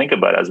think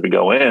about as we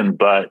go in,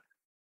 but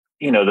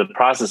the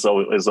process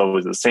is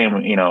always the same.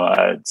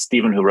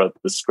 Stephen, who wrote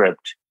the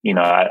script,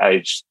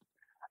 I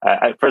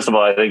first of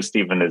all, I think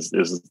Stephen is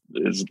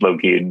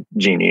low-key a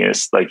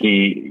genius. Like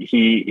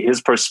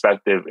his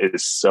perspective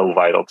is so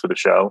vital to the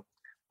show.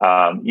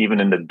 Even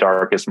in the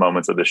darkest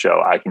moments of the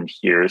show, I can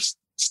hear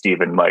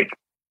Stephen like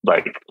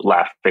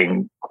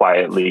laughing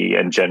quietly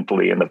and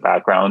gently in the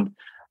background.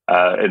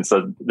 And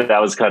so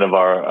that was kind of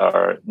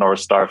our North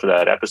Star for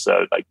that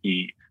episode. Like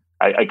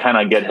I kind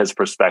of get his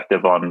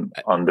perspective on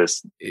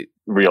this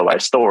real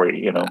life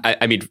story,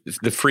 I mean,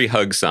 the free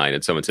hug sign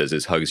that someone says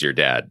is hugs your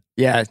dad.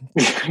 Yeah.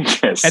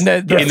 Yes. And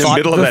in the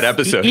middle of that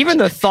episode, even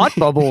the thought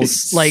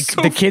bubbles like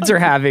so the kids are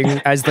having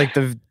as like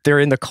they're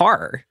in the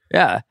car.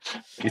 Yeah.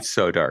 It's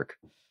so dark.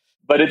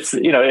 But it's,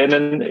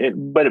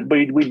 but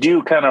we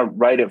do kind of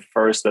write it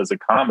first as a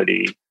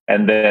comedy,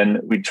 and then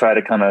we try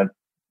to kind of,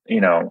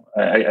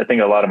 I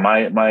think a lot of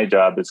my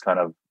job is kind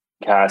of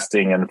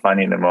casting and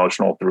finding an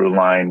emotional through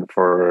line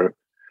for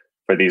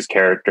these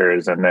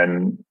characters, and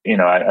then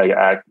I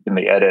act in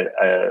the edit.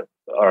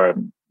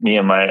 Me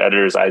and my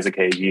editors Isaac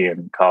Hagee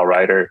and Kyle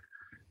Ryder,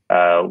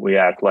 we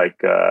act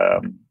like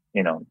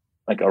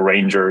like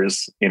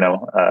arrangers,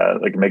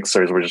 like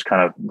mixers. We're just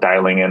kind of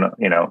dialing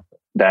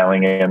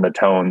in the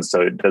tones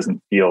so it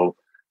doesn't feel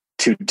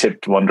too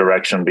tipped one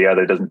direction or the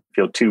other. It doesn't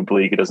feel too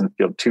bleak. It doesn't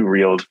feel too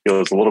real. It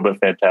feels a little bit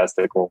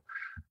fantastical.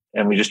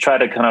 And we just try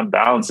to kind of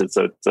balance it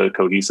so it's a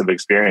cohesive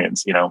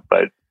experience,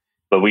 but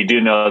we do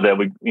know that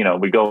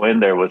we go in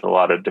there with a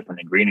lot of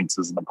different ingredients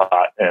in the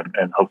pot,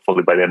 and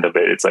hopefully by the end of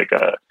it, it's like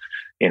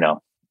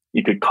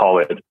you could call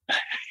it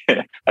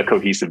a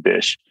cohesive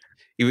dish.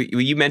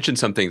 You mentioned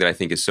something that I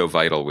think is so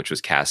vital, which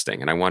was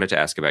casting. And I wanted to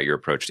ask about your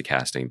approach to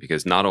casting,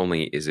 because not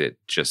only is it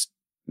just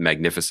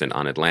magnificent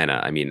on Atlanta,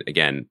 I mean,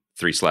 again,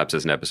 Three Slaps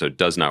as an episode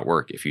does not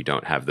work if you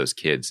don't have those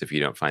kids, if you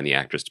don't find the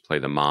actress to play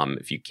the mom,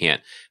 if you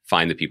can't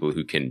find the people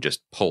who can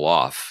just pull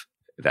off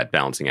that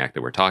balancing act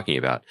that we're talking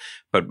about.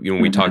 But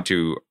when we talked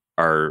to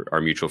our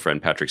mutual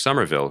friend Patrick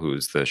Somerville,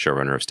 who's the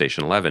showrunner of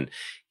Station 11,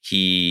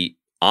 he,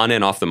 on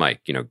and off the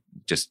mic,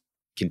 just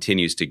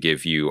continues to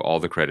give you all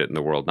the credit in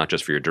the world, not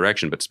just for your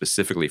direction, but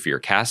specifically for your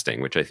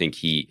casting, which I think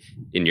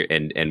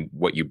and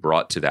what you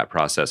brought to that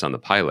process on the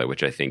pilot,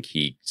 which I think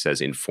he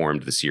says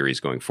informed the series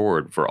going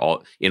forward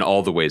in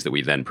all the ways that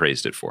we then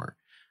praised it for.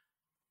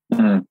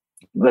 Mm-hmm.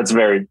 That's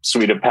very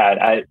sweet of Pat.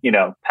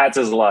 Pat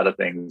says a lot of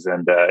things,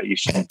 and you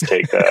shouldn't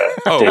take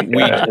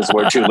his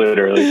word too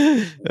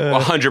literally.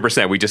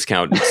 100%. We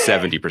discount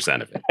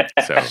 70% of it.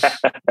 So,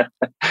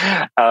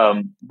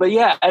 but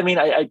yeah, I mean,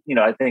 I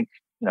think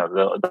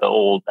the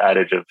old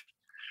adage of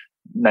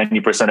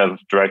 90% of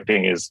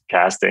directing is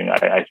casting.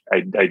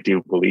 I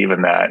do believe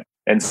in that.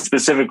 And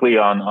specifically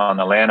on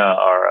Atlanta,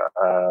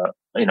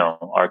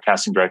 our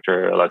casting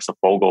director, Alexa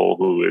Fogel,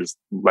 who is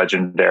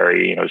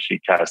legendary, she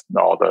cast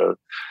all the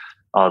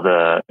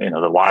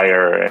The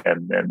Wire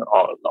and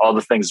all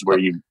the things where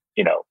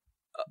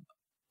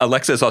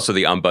Alexa is also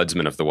the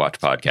ombudsman of the Watch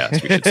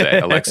podcast, we should say.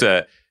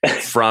 Alexa,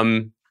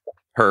 from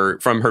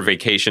her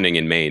vacationing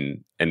in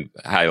Maine, and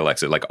hi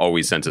Alexa,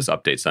 always sends us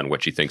updates on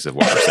what she thinks of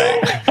what we're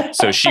saying.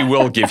 So she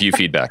will give you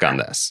feedback on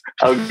this.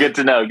 Oh, good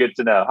to know.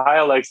 Hi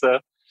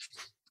Alexa.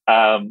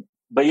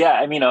 But yeah,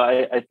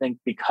 I think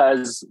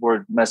because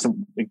we're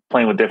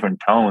playing with different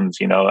tones,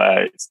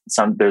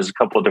 there's a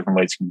couple of different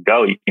ways you can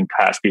go. You can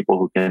cast people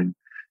who can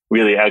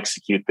really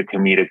execute the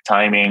comedic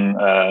timing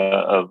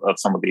of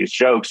some of these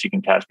jokes. You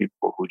can cast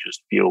people who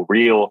just feel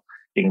real.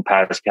 You can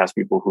cast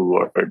people who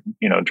are,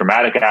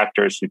 dramatic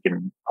actors who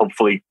can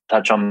hopefully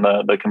touch on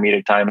the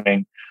comedic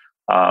timing.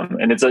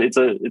 And it's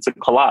a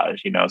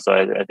collage, So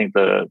I think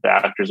the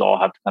actors all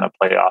have to kind of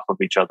play off of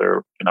each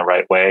other in the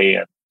right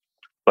way.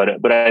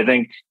 But I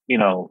think,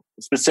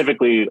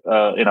 specifically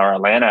in our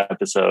Atlanta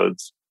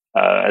episodes,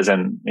 as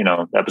in,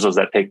 episodes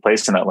that take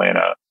place in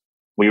Atlanta,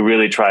 we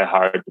really try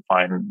hard to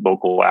find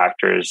local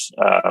actors.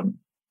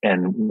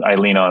 And I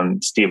lean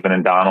on Stephen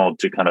and Donald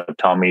to kind of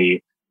tell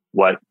me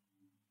what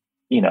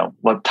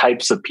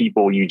types of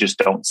people you just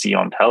don't see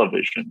on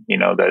television,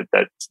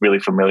 that's really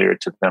familiar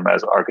to them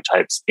as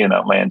archetypes in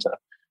Atlanta.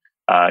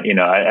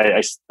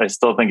 I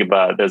still think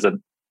about, there's a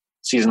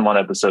season 1,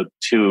 episode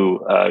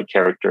 2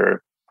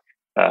 character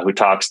who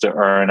talks to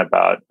Ern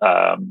about,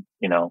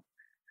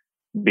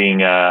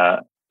 being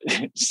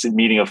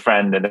meeting a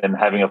friend and then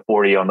having a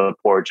 40 on the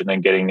porch and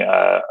then getting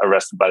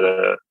arrested by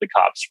the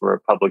cops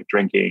for public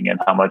drinking, and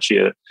how much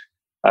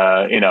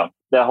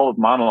that whole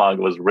monologue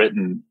was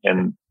written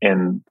in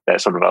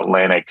that sort of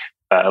Atlanta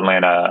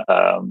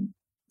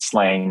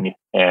slang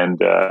and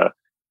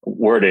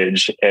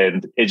wordage,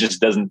 and it just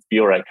doesn't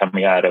feel right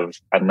coming out of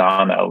a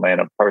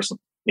non-Atlanta person,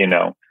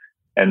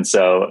 And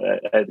so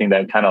I think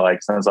that kind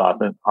of sense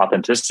of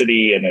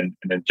authenticity, and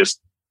then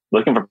just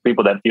looking for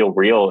people that feel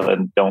real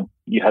and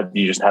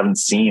you just haven't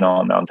seen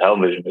on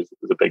television is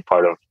a big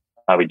part of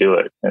how we do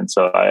it. And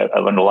so I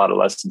learned a lot of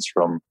lessons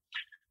from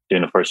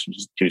doing the first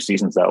 2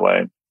 seasons that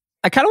way.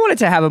 I kind of wanted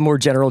to have a more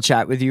general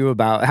chat with you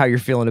about how you're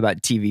feeling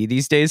about TV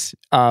these days,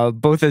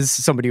 both as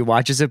somebody who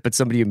watches it, but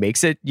somebody who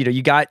makes it.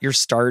 You got your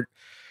start,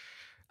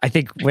 I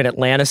think, when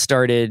Atlanta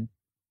started.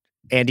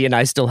 Andy and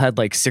I still had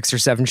 6 or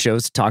 7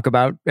 shows to talk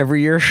about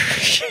every year,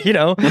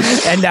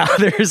 and now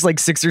there's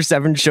 6 or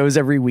 7 shows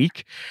every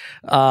week.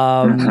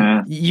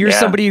 You're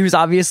somebody who's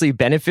obviously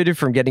benefited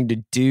from getting to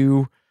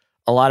do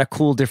a lot of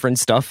cool different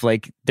stuff.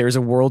 There's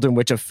a world in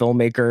which a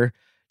filmmaker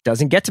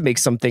doesn't get to make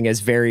something as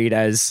varied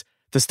as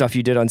the stuff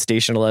you did on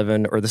Station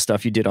 11 or the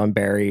stuff you did on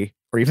Barry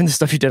or even the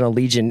stuff you did on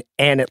Legion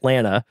and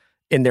Atlanta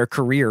in their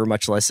career,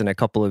 much less in a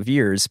couple of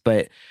years.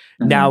 But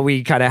now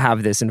we kind of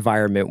have this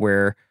environment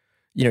where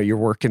your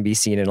work can be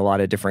seen in a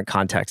lot of different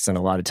contexts and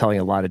telling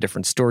a lot of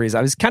different stories.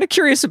 I was kind of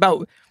curious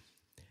about,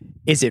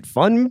 is it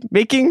fun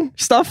making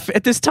stuff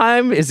at this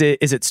time? Is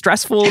it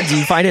stressful? Do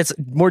you find it's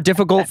more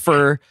difficult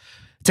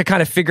to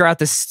kind of figure out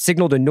the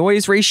signal to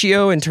noise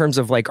ratio in terms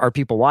of are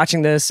people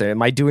watching this?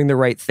 Am I doing the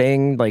right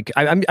thing?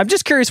 I'm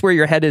just curious where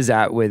your head is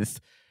at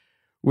with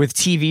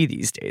TV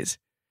these days.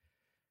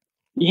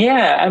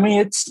 Yeah.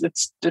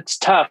 It's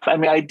tough.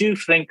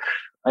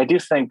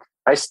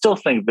 I still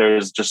think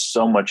there's just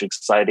so much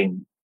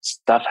exciting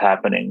stuff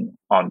happening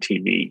on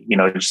TV.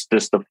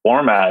 Just the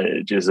format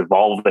is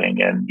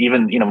evolving, and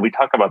even we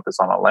talk about this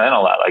on Atlanta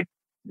a lot.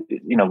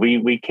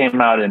 We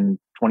came out in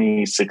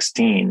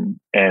 2016,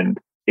 and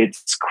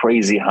it's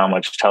crazy how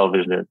much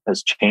television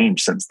has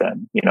changed since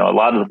then. A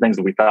lot of the things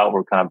that we thought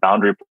were kind of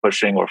boundary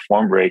pushing or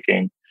form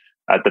breaking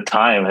at the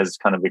time has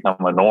kind of become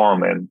a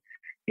norm, and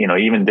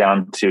even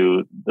down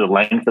to the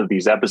length of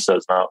these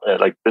episodes. Now,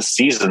 this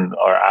season,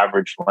 our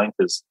average length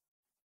is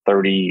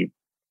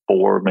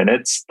 34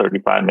 minutes,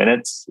 35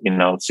 minutes.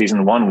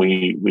 Season 1,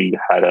 we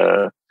had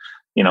it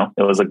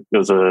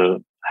was a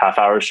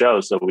half-hour show,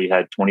 so we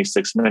had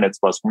 26 minutes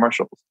plus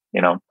commercials.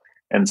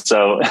 And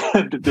so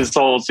this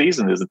whole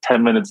season is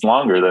 10 minutes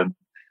longer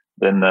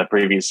than the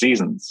previous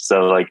seasons.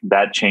 So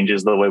that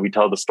changes the way we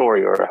tell the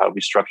story or how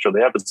we structure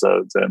the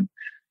episodes. And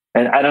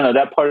I don't know,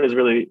 that part is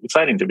really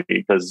exciting to me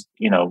because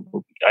you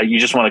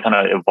just want to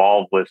kind of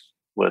evolve with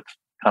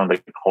kind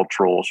of the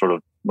cultural sort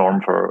of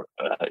norm for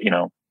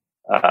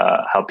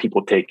how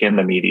people take in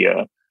the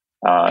media,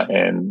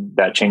 and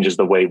that changes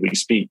the way we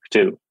speak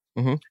too.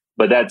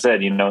 But that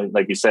said,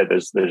 like you said,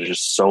 there's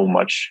just so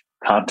much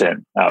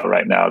content out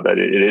right now that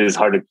it is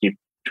hard to keep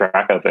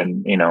track of,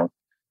 and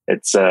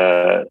it's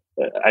I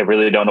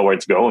really don't know where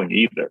it's going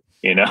either.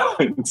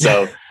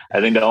 So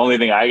I think the only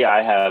thing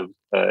I have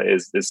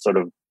is sort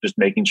of just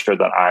making sure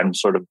that I'm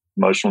sort of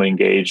emotionally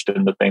engaged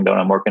in the thing that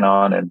I'm working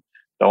on, and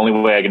the only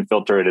way I can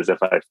filter it is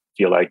if I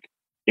feel like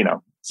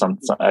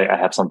I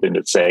have something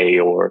to say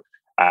or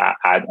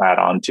add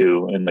on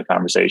to in the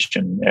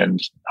conversation, and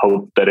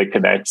hope that it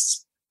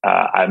connects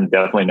I'm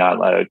definitely not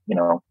like,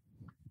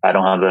 I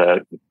don't have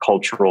the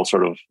cultural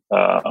sort of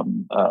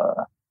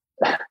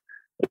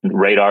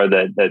radar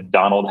that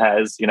Donald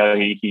has.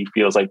 He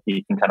feels like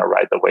he can kind of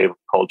ride the wave of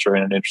culture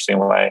in an interesting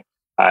way.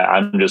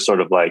 I'm just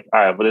sort of like, all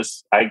right, well,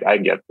 I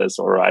get this,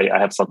 or I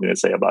have something to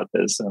say about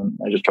this, and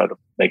I just try to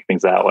make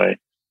things that way.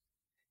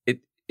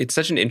 It's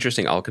such an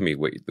interesting alchemy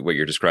what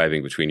you're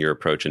describing between your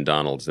approach and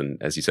Donald's,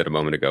 and as you said a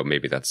moment ago,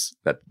 maybe that's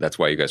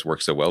why you guys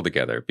work so well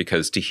together.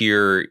 Because to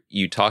hear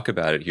you talk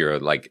about it, Hiro,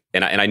 like,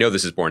 and I know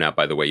this is borne out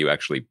by the way you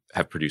actually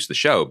have produced the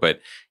show,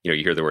 but you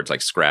hear the words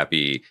like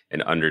scrappy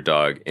and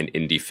underdog and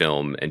indie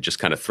film, and just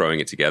kind of throwing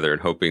it together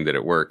and hoping that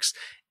it works.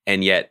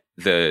 And yet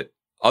the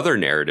other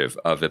narrative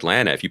of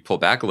Atlanta, if you pull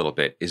back a little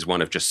bit, is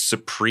one of just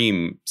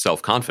supreme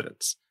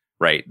self-confidence.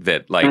 Right,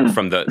 that like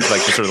from the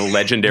sort of the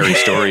legendary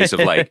stories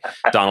of like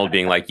Donald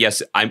being like,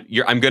 yes, I'm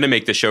going to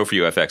make the show for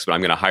UFX, but I'm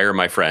going to hire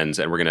my friends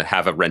and we're going to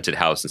have a rented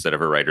house instead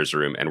of a writer's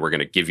room, and we're going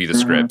to give you the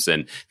scripts,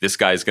 and this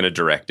guy's going to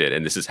direct it,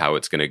 and this is how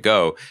it's going to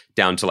go,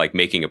 down to like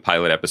making a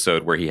pilot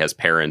episode where he has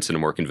parents in a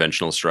more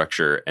conventional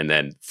structure, and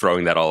then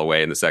throwing that all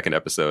away in the second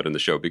episode and the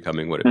show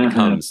becoming what it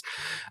becomes.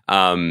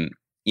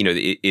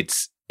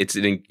 It's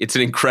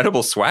an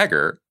incredible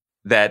swagger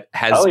that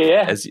has,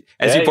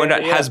 as you pointed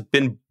out, has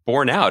been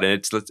borne out,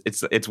 and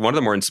it's one of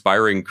the more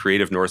inspiring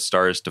creative North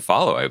Stars to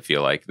follow. I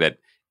feel like that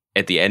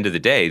at the end of the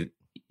day,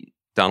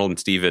 Donald and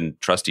Steven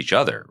trust each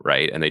other,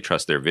 right? And they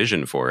trust their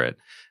vision for it.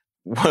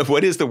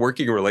 What is the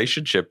working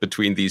relationship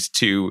between these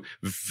two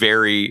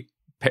very,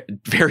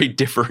 very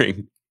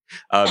differing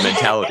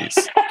mentalities?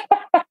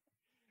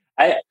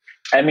 I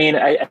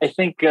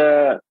think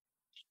a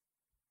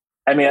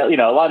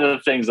lot of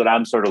the things that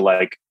I'm sort of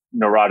like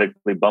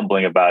neurotically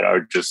bumbling about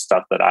are just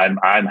stuff that I'm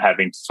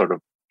having to sort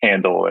of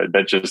handle.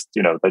 That's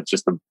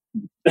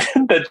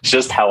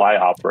just how I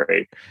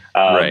operate.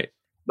 Right.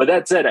 But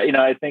that said,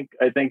 I think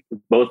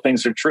both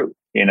things are true.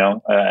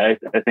 I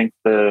think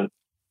the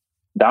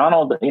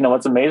Donald,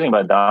 what's amazing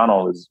about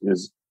Donald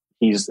is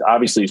he's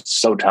obviously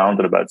so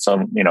talented about at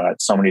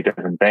so many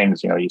different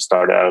things. He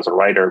started out as a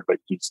writer, but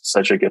he's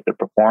such a gifted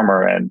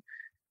performer, and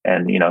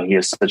he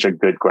has such a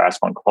good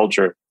grasp on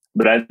culture.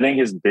 But I think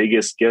his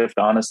biggest gift,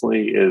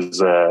 honestly,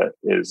 is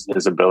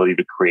his ability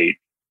to create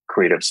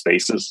creative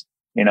spaces,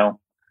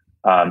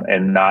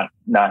 and not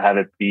have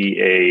it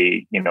be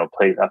a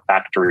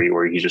factory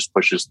where he just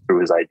pushes through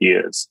his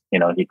ideas.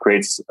 He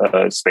creates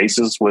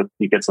spaces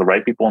he gets the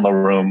right people in the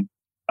room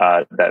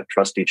that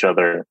trust each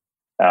other,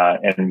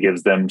 and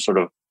gives them sort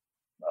of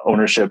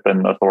ownership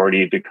and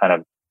authority to kind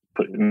of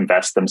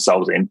invest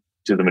themselves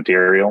into the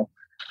material.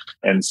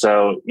 And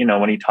so,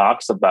 when he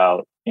talks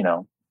about,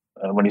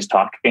 when he's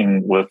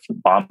talking with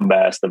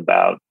bombast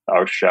about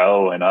our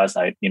show and us,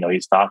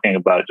 he's talking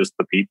about just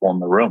the people in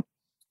the room.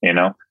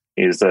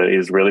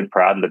 He's really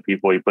proud of the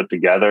people he put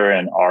together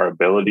and our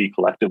ability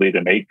collectively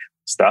to make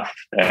stuff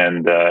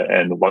and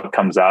what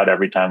comes out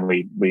every time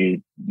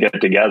we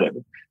get together.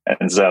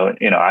 And so,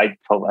 I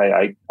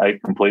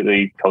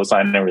completely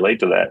co-sign and relate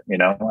to that.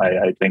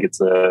 I think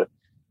it's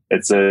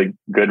a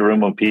good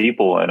room of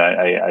people, and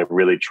I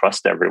really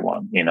trust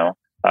everyone. And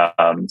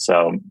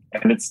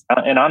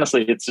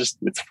honestly,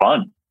 it's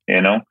fun.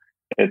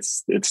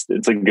 It's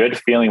a good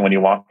feeling when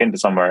you walk into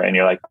somewhere and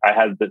you're like,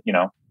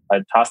 I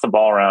tossed the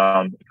ball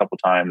around a couple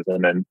times,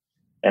 and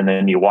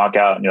then you walk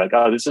out and you're like,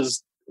 oh, this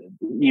is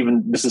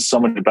so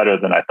much better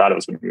than I thought it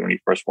was going to be when you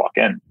first walk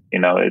in.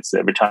 It's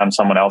every time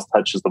someone else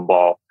touches the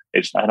ball,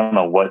 I don't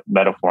know what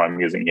metaphor I'm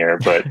using here,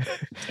 but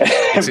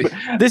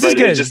this is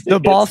good. The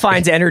ball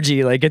finds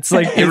energy. Like it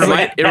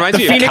reminds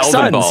me of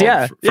Calvin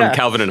Ball from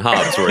Calvin and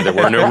Hobbes, where there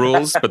were no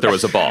rules, but there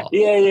was a ball.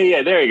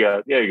 Yeah. There you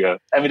go.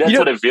 I mean, that's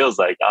what it feels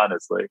like,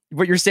 honestly.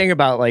 What you're saying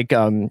about like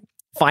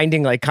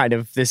finding like kind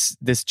of this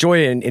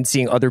joy in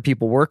seeing other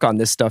people work on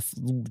this stuff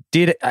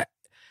did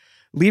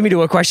lead me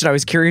to a question I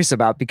was curious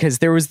about, because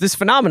there was this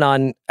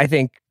phenomenon, I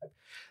think,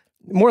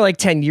 more like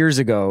 10 years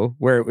ago,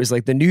 where it was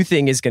like the new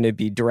thing is going to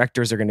be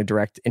directors are going to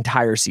direct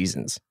entire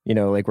seasons.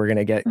 Like we're going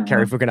to get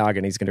Cary Fukunaga,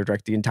 and he's going to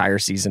direct the entire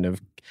season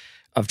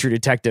of True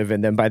Detective.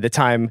 And then by the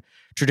time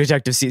True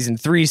Detective season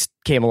 3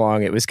 came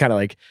along, it was kind of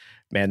like,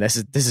 man, this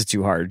is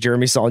too hard.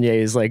 Jeremy Saulnier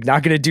is like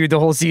not going to do the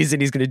whole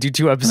season. He's going to do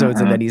 2 episodes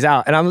and then he's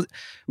out. And I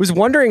was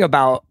wondering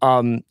about,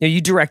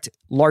 you direct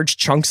large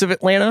chunks of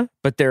Atlanta,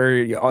 but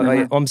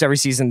almost every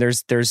season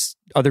there's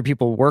other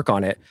people work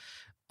on it.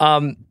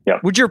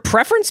 Would your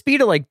preference be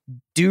to like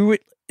do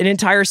an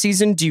entire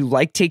season? Do you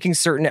like taking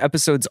certain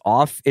episodes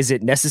off? Is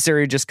it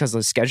necessary just because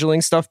of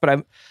scheduling stuff?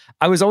 But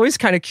I was always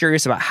kind of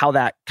curious about how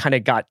that kind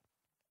of got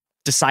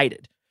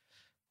decided.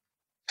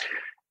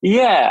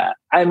 Yeah.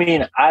 I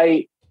mean,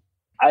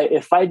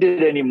 if I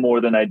did any more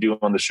than I do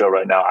on the show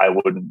right now, I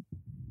wouldn't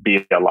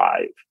be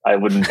alive. I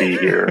wouldn't be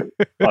here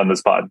on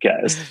this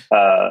podcast.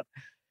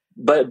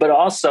 But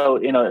also,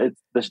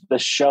 the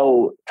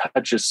show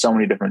touches so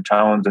many different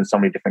tones and so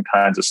many different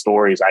kinds of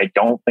stories. I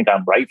don't think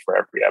I'm right for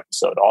every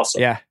episode. Also,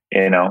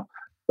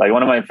 like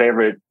one of my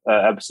favorite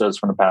episodes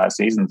from the past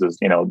seasons is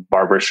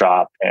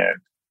Barbershop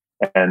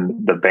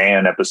and the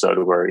band episode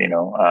where,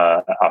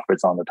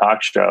 Alfred's on the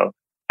talk show,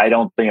 I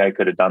don't think I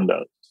could have done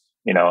those,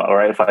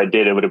 or if I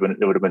did, it would have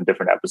been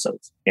different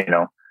episodes,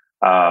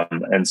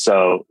 and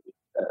so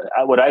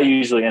what I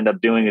usually end up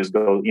doing is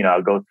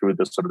I'll go through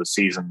the sort of the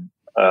season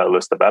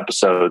list of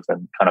episodes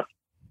and kind of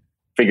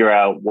figure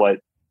out what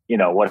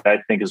I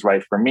think is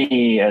right for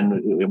me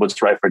and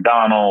what's right for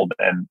Donald.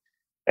 And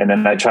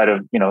then I try to,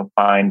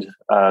 find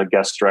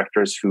guest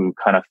directors who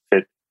kind of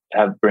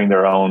bring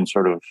their own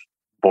sort of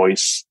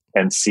voice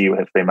and see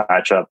if they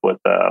match up with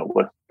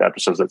the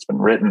episodes that's been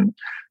written.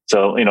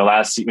 So,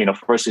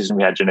 first season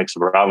we had Janix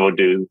Bravo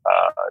do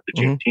the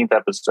Juneteenth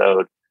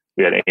episode.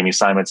 We had Amy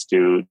Simons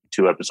do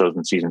 2 episodes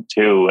in season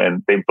 2,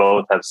 and they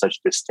both have such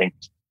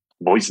distinct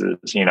voices,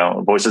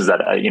 voices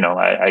that I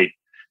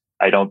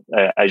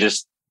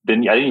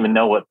didn't even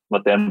know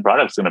what the end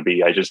product's going to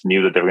be. I just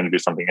knew that they were going to do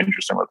something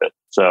interesting with it.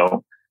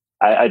 So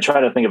I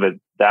try to think of it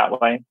that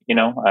way.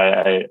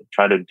 I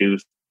try to do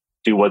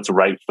what's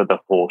right for the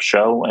whole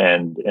show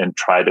and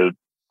try to,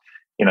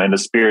 in the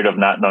spirit of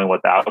not knowing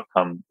what the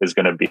outcome is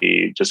going to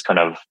be, just kind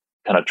of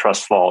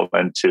trust fall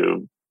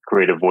into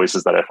creative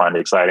voices that I find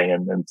exciting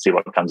and see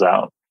what comes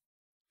out.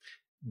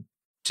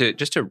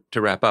 To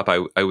wrap up, I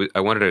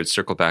wanted to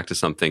circle back to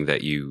something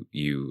that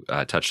you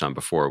touched on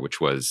before, which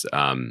was,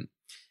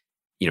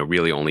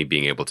 really only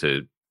being able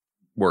to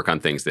work on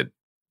things that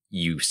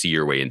you see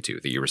your way into,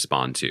 that you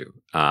respond to.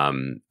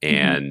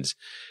 And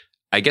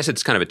I guess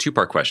it's kind of a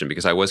 2-part question,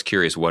 because I was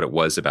curious what it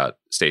was about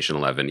Station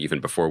 11,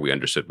 even before we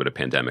understood what a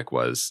pandemic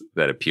was,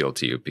 that appealed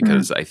to you.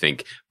 Because I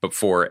think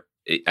before,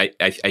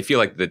 I feel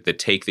like the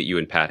take that you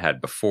and Pat had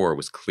before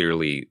was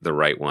clearly the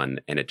right one,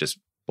 and it just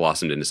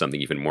blossomed into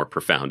something even more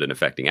profound and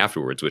affecting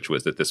afterwards, which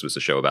was that this was a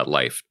show about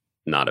life,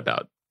 not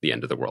about the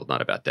end of the world,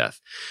 not about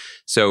death.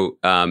 So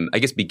I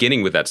guess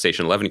beginning with that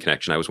Station 11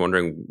 connection, I was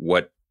wondering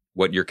what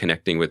you're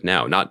connecting with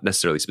now, not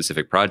necessarily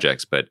specific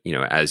projects, but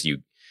as you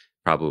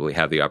probably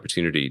have the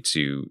opportunity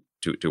to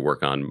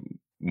work on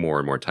more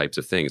and more types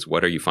of things,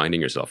 what are you finding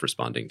yourself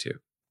responding to?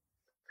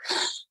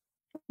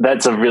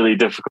 That's a really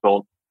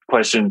difficult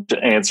question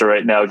to answer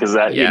right now, because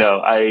that's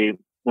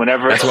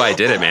why I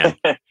did it, man.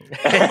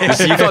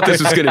 You thought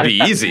this was going to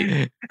be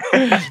easy.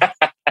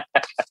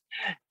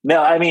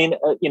 No, I mean,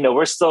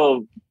 we're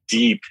so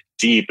deep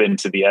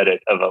into the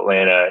edit of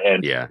Atlanta,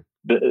 and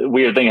the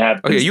weird thing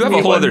happens. Okay, you have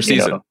a whole other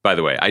season, by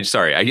the way. I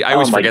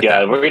always forget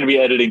that. We're going to be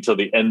editing till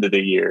the end of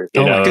the year.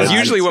 Because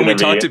usually when we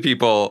talk to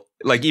people,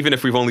 like even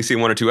if we've only seen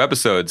 1 or 2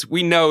 episodes,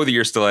 we know that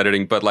you're still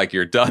editing, but like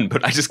you're done.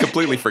 But I just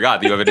completely forgot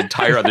that you have an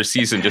entire other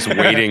season just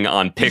waiting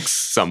on picks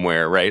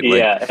somewhere, right?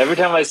 Every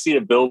time I see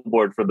a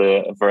billboard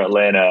for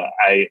Atlanta,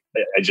 I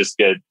just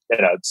get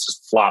it's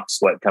just flop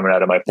sweat coming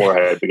out of my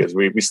forehead, because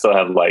we still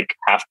have like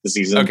half the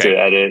season to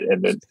edit,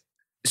 and then.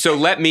 So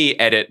let me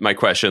edit my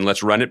question.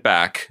 Let's run it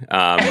back.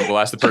 We'll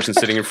ask the person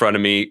sitting in front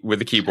of me with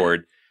the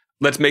keyboard.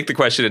 Let's make the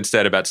question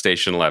instead about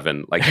Station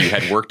 11. Like, you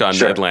had worked on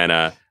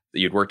Atlanta,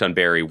 you'd worked on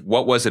Barry.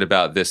 What was it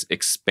about this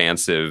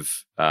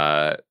expansive,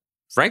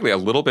 frankly, a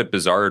little bit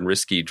bizarre and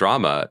risky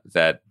drama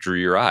that drew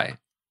your eye?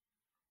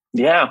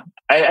 Yeah.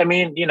 I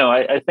mean,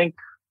 I think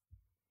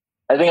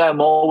I'm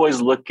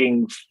always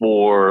looking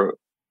for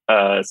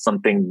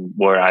something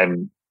where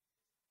I'm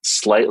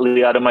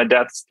slightly out of my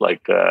depths.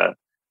 Like,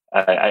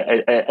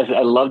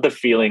 I love the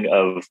feeling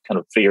of kind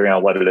of figuring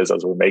out what it is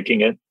as we're making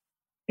it,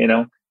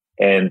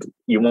 and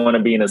you want to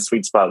be in a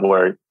sweet spot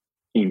where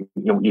you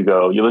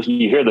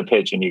hear the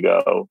pitch and you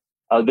go,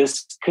 oh,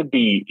 this could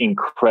be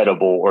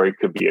incredible, or it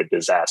could be a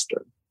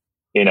disaster.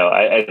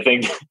 I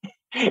think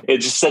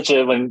it's just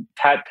when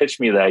Pat pitched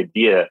me the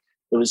idea,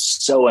 it was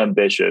so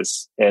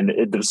ambitious, and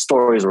the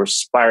stories were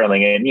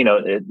spiraling, and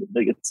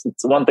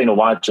it's one thing to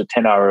watch a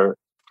 10-hour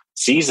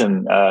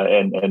season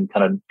and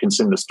kind of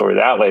consume the story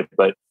that way,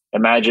 but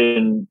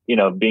imagine,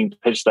 being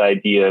pitched the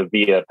idea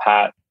via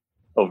Pat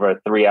over a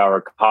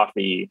 3-hour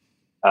coffee,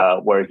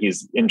 where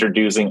he's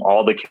introducing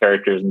all the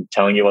characters and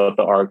telling you what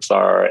the arcs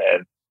are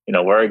and,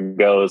 where it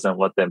goes and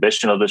what the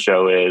ambition of the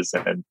show is.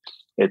 And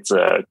it's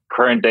a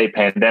current day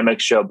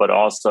pandemic show, but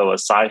also a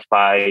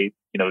sci-fi,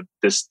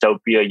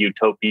 dystopia,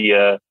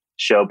 utopia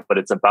show, but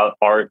it's about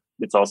art.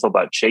 It's also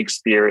about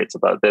Shakespeare. It's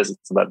about this,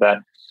 it's about that.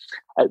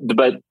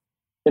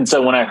 And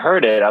so when I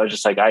heard it, I was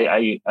just like,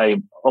 I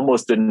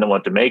almost didn't know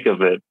what to make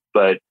of it,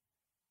 but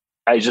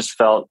I just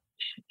felt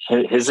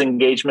his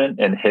engagement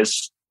and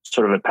his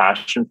sort of a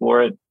passion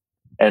for it.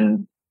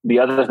 And the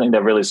other thing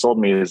that really sold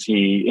me is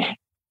he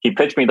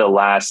pitched me the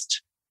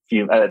last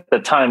few, at the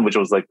time, which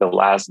was like the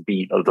last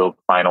beat of the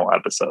final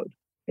episode,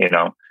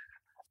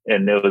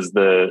 and it was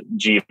the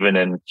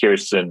Jeevan and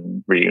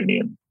Kirsten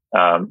reunion.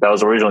 That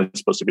was originally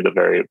supposed to be the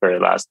very, very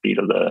last beat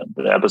of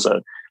the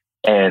episode.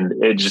 And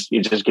it just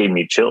gave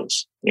me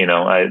chills,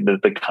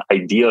 the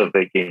idea of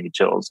it gave me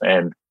chills.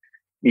 And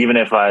even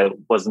if I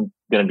wasn't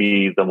going to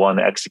be the one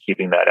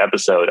executing that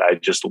episode, I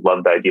just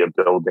loved the idea of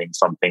building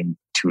something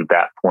to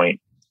that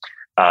point.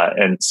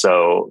 And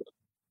so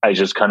I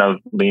just kind of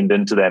leaned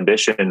into the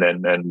ambition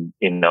and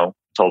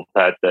told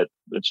Pat that,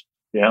 let's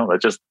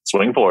just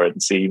swing for it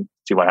and see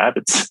what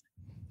happens.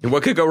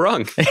 What could go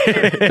wrong? I'm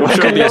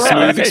sure it'll be a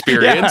smooth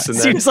experience. Yeah,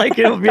 seems like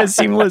it'll be a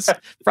seamless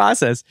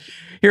process.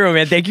 Hiro,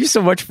 man, thank you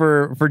so much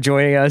for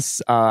joining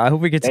us. I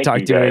hope we get to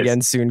talk to you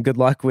again soon. Good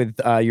luck with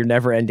your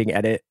never-ending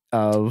edit.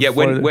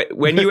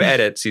 When you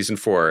edit season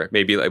 4,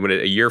 maybe like when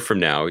a year from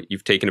now,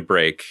 you've taken a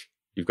break,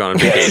 you've gone on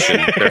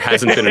vacation, there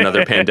hasn't been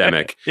another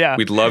pandemic. Yeah.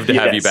 We'd love to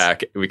have you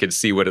back. We could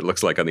see what it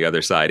looks like on the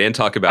other side and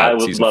talk about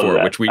season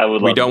 4, which we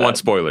don't want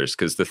spoilers,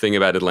 because the thing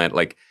about Atlanta,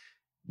 like,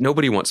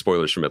 nobody wants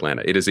spoilers from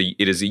Atlanta. It is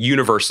a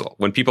universal.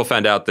 When people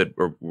found out that,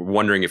 or were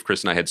wondering if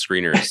Chris and I had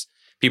screeners,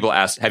 people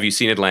asked, "Have you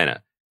seen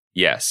Atlanta?"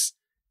 Yes.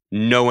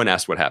 No one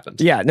asked what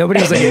happened. Yeah,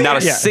 nobody's like, not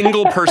a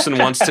single person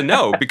wants to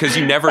know, because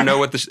you never know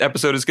what this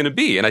episode is going to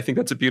be, and I think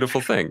that's a beautiful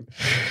thing.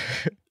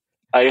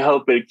 I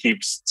hope it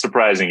keeps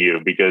surprising you,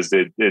 because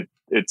it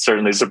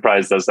certainly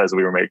surprised us as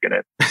we were making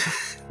it.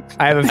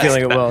 I have a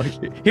feeling it will.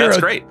 Hiro, that's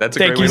great. That's a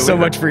great way to thank you so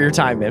leave much it. for your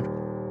time, man.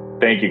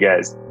 Thank you,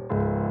 guys.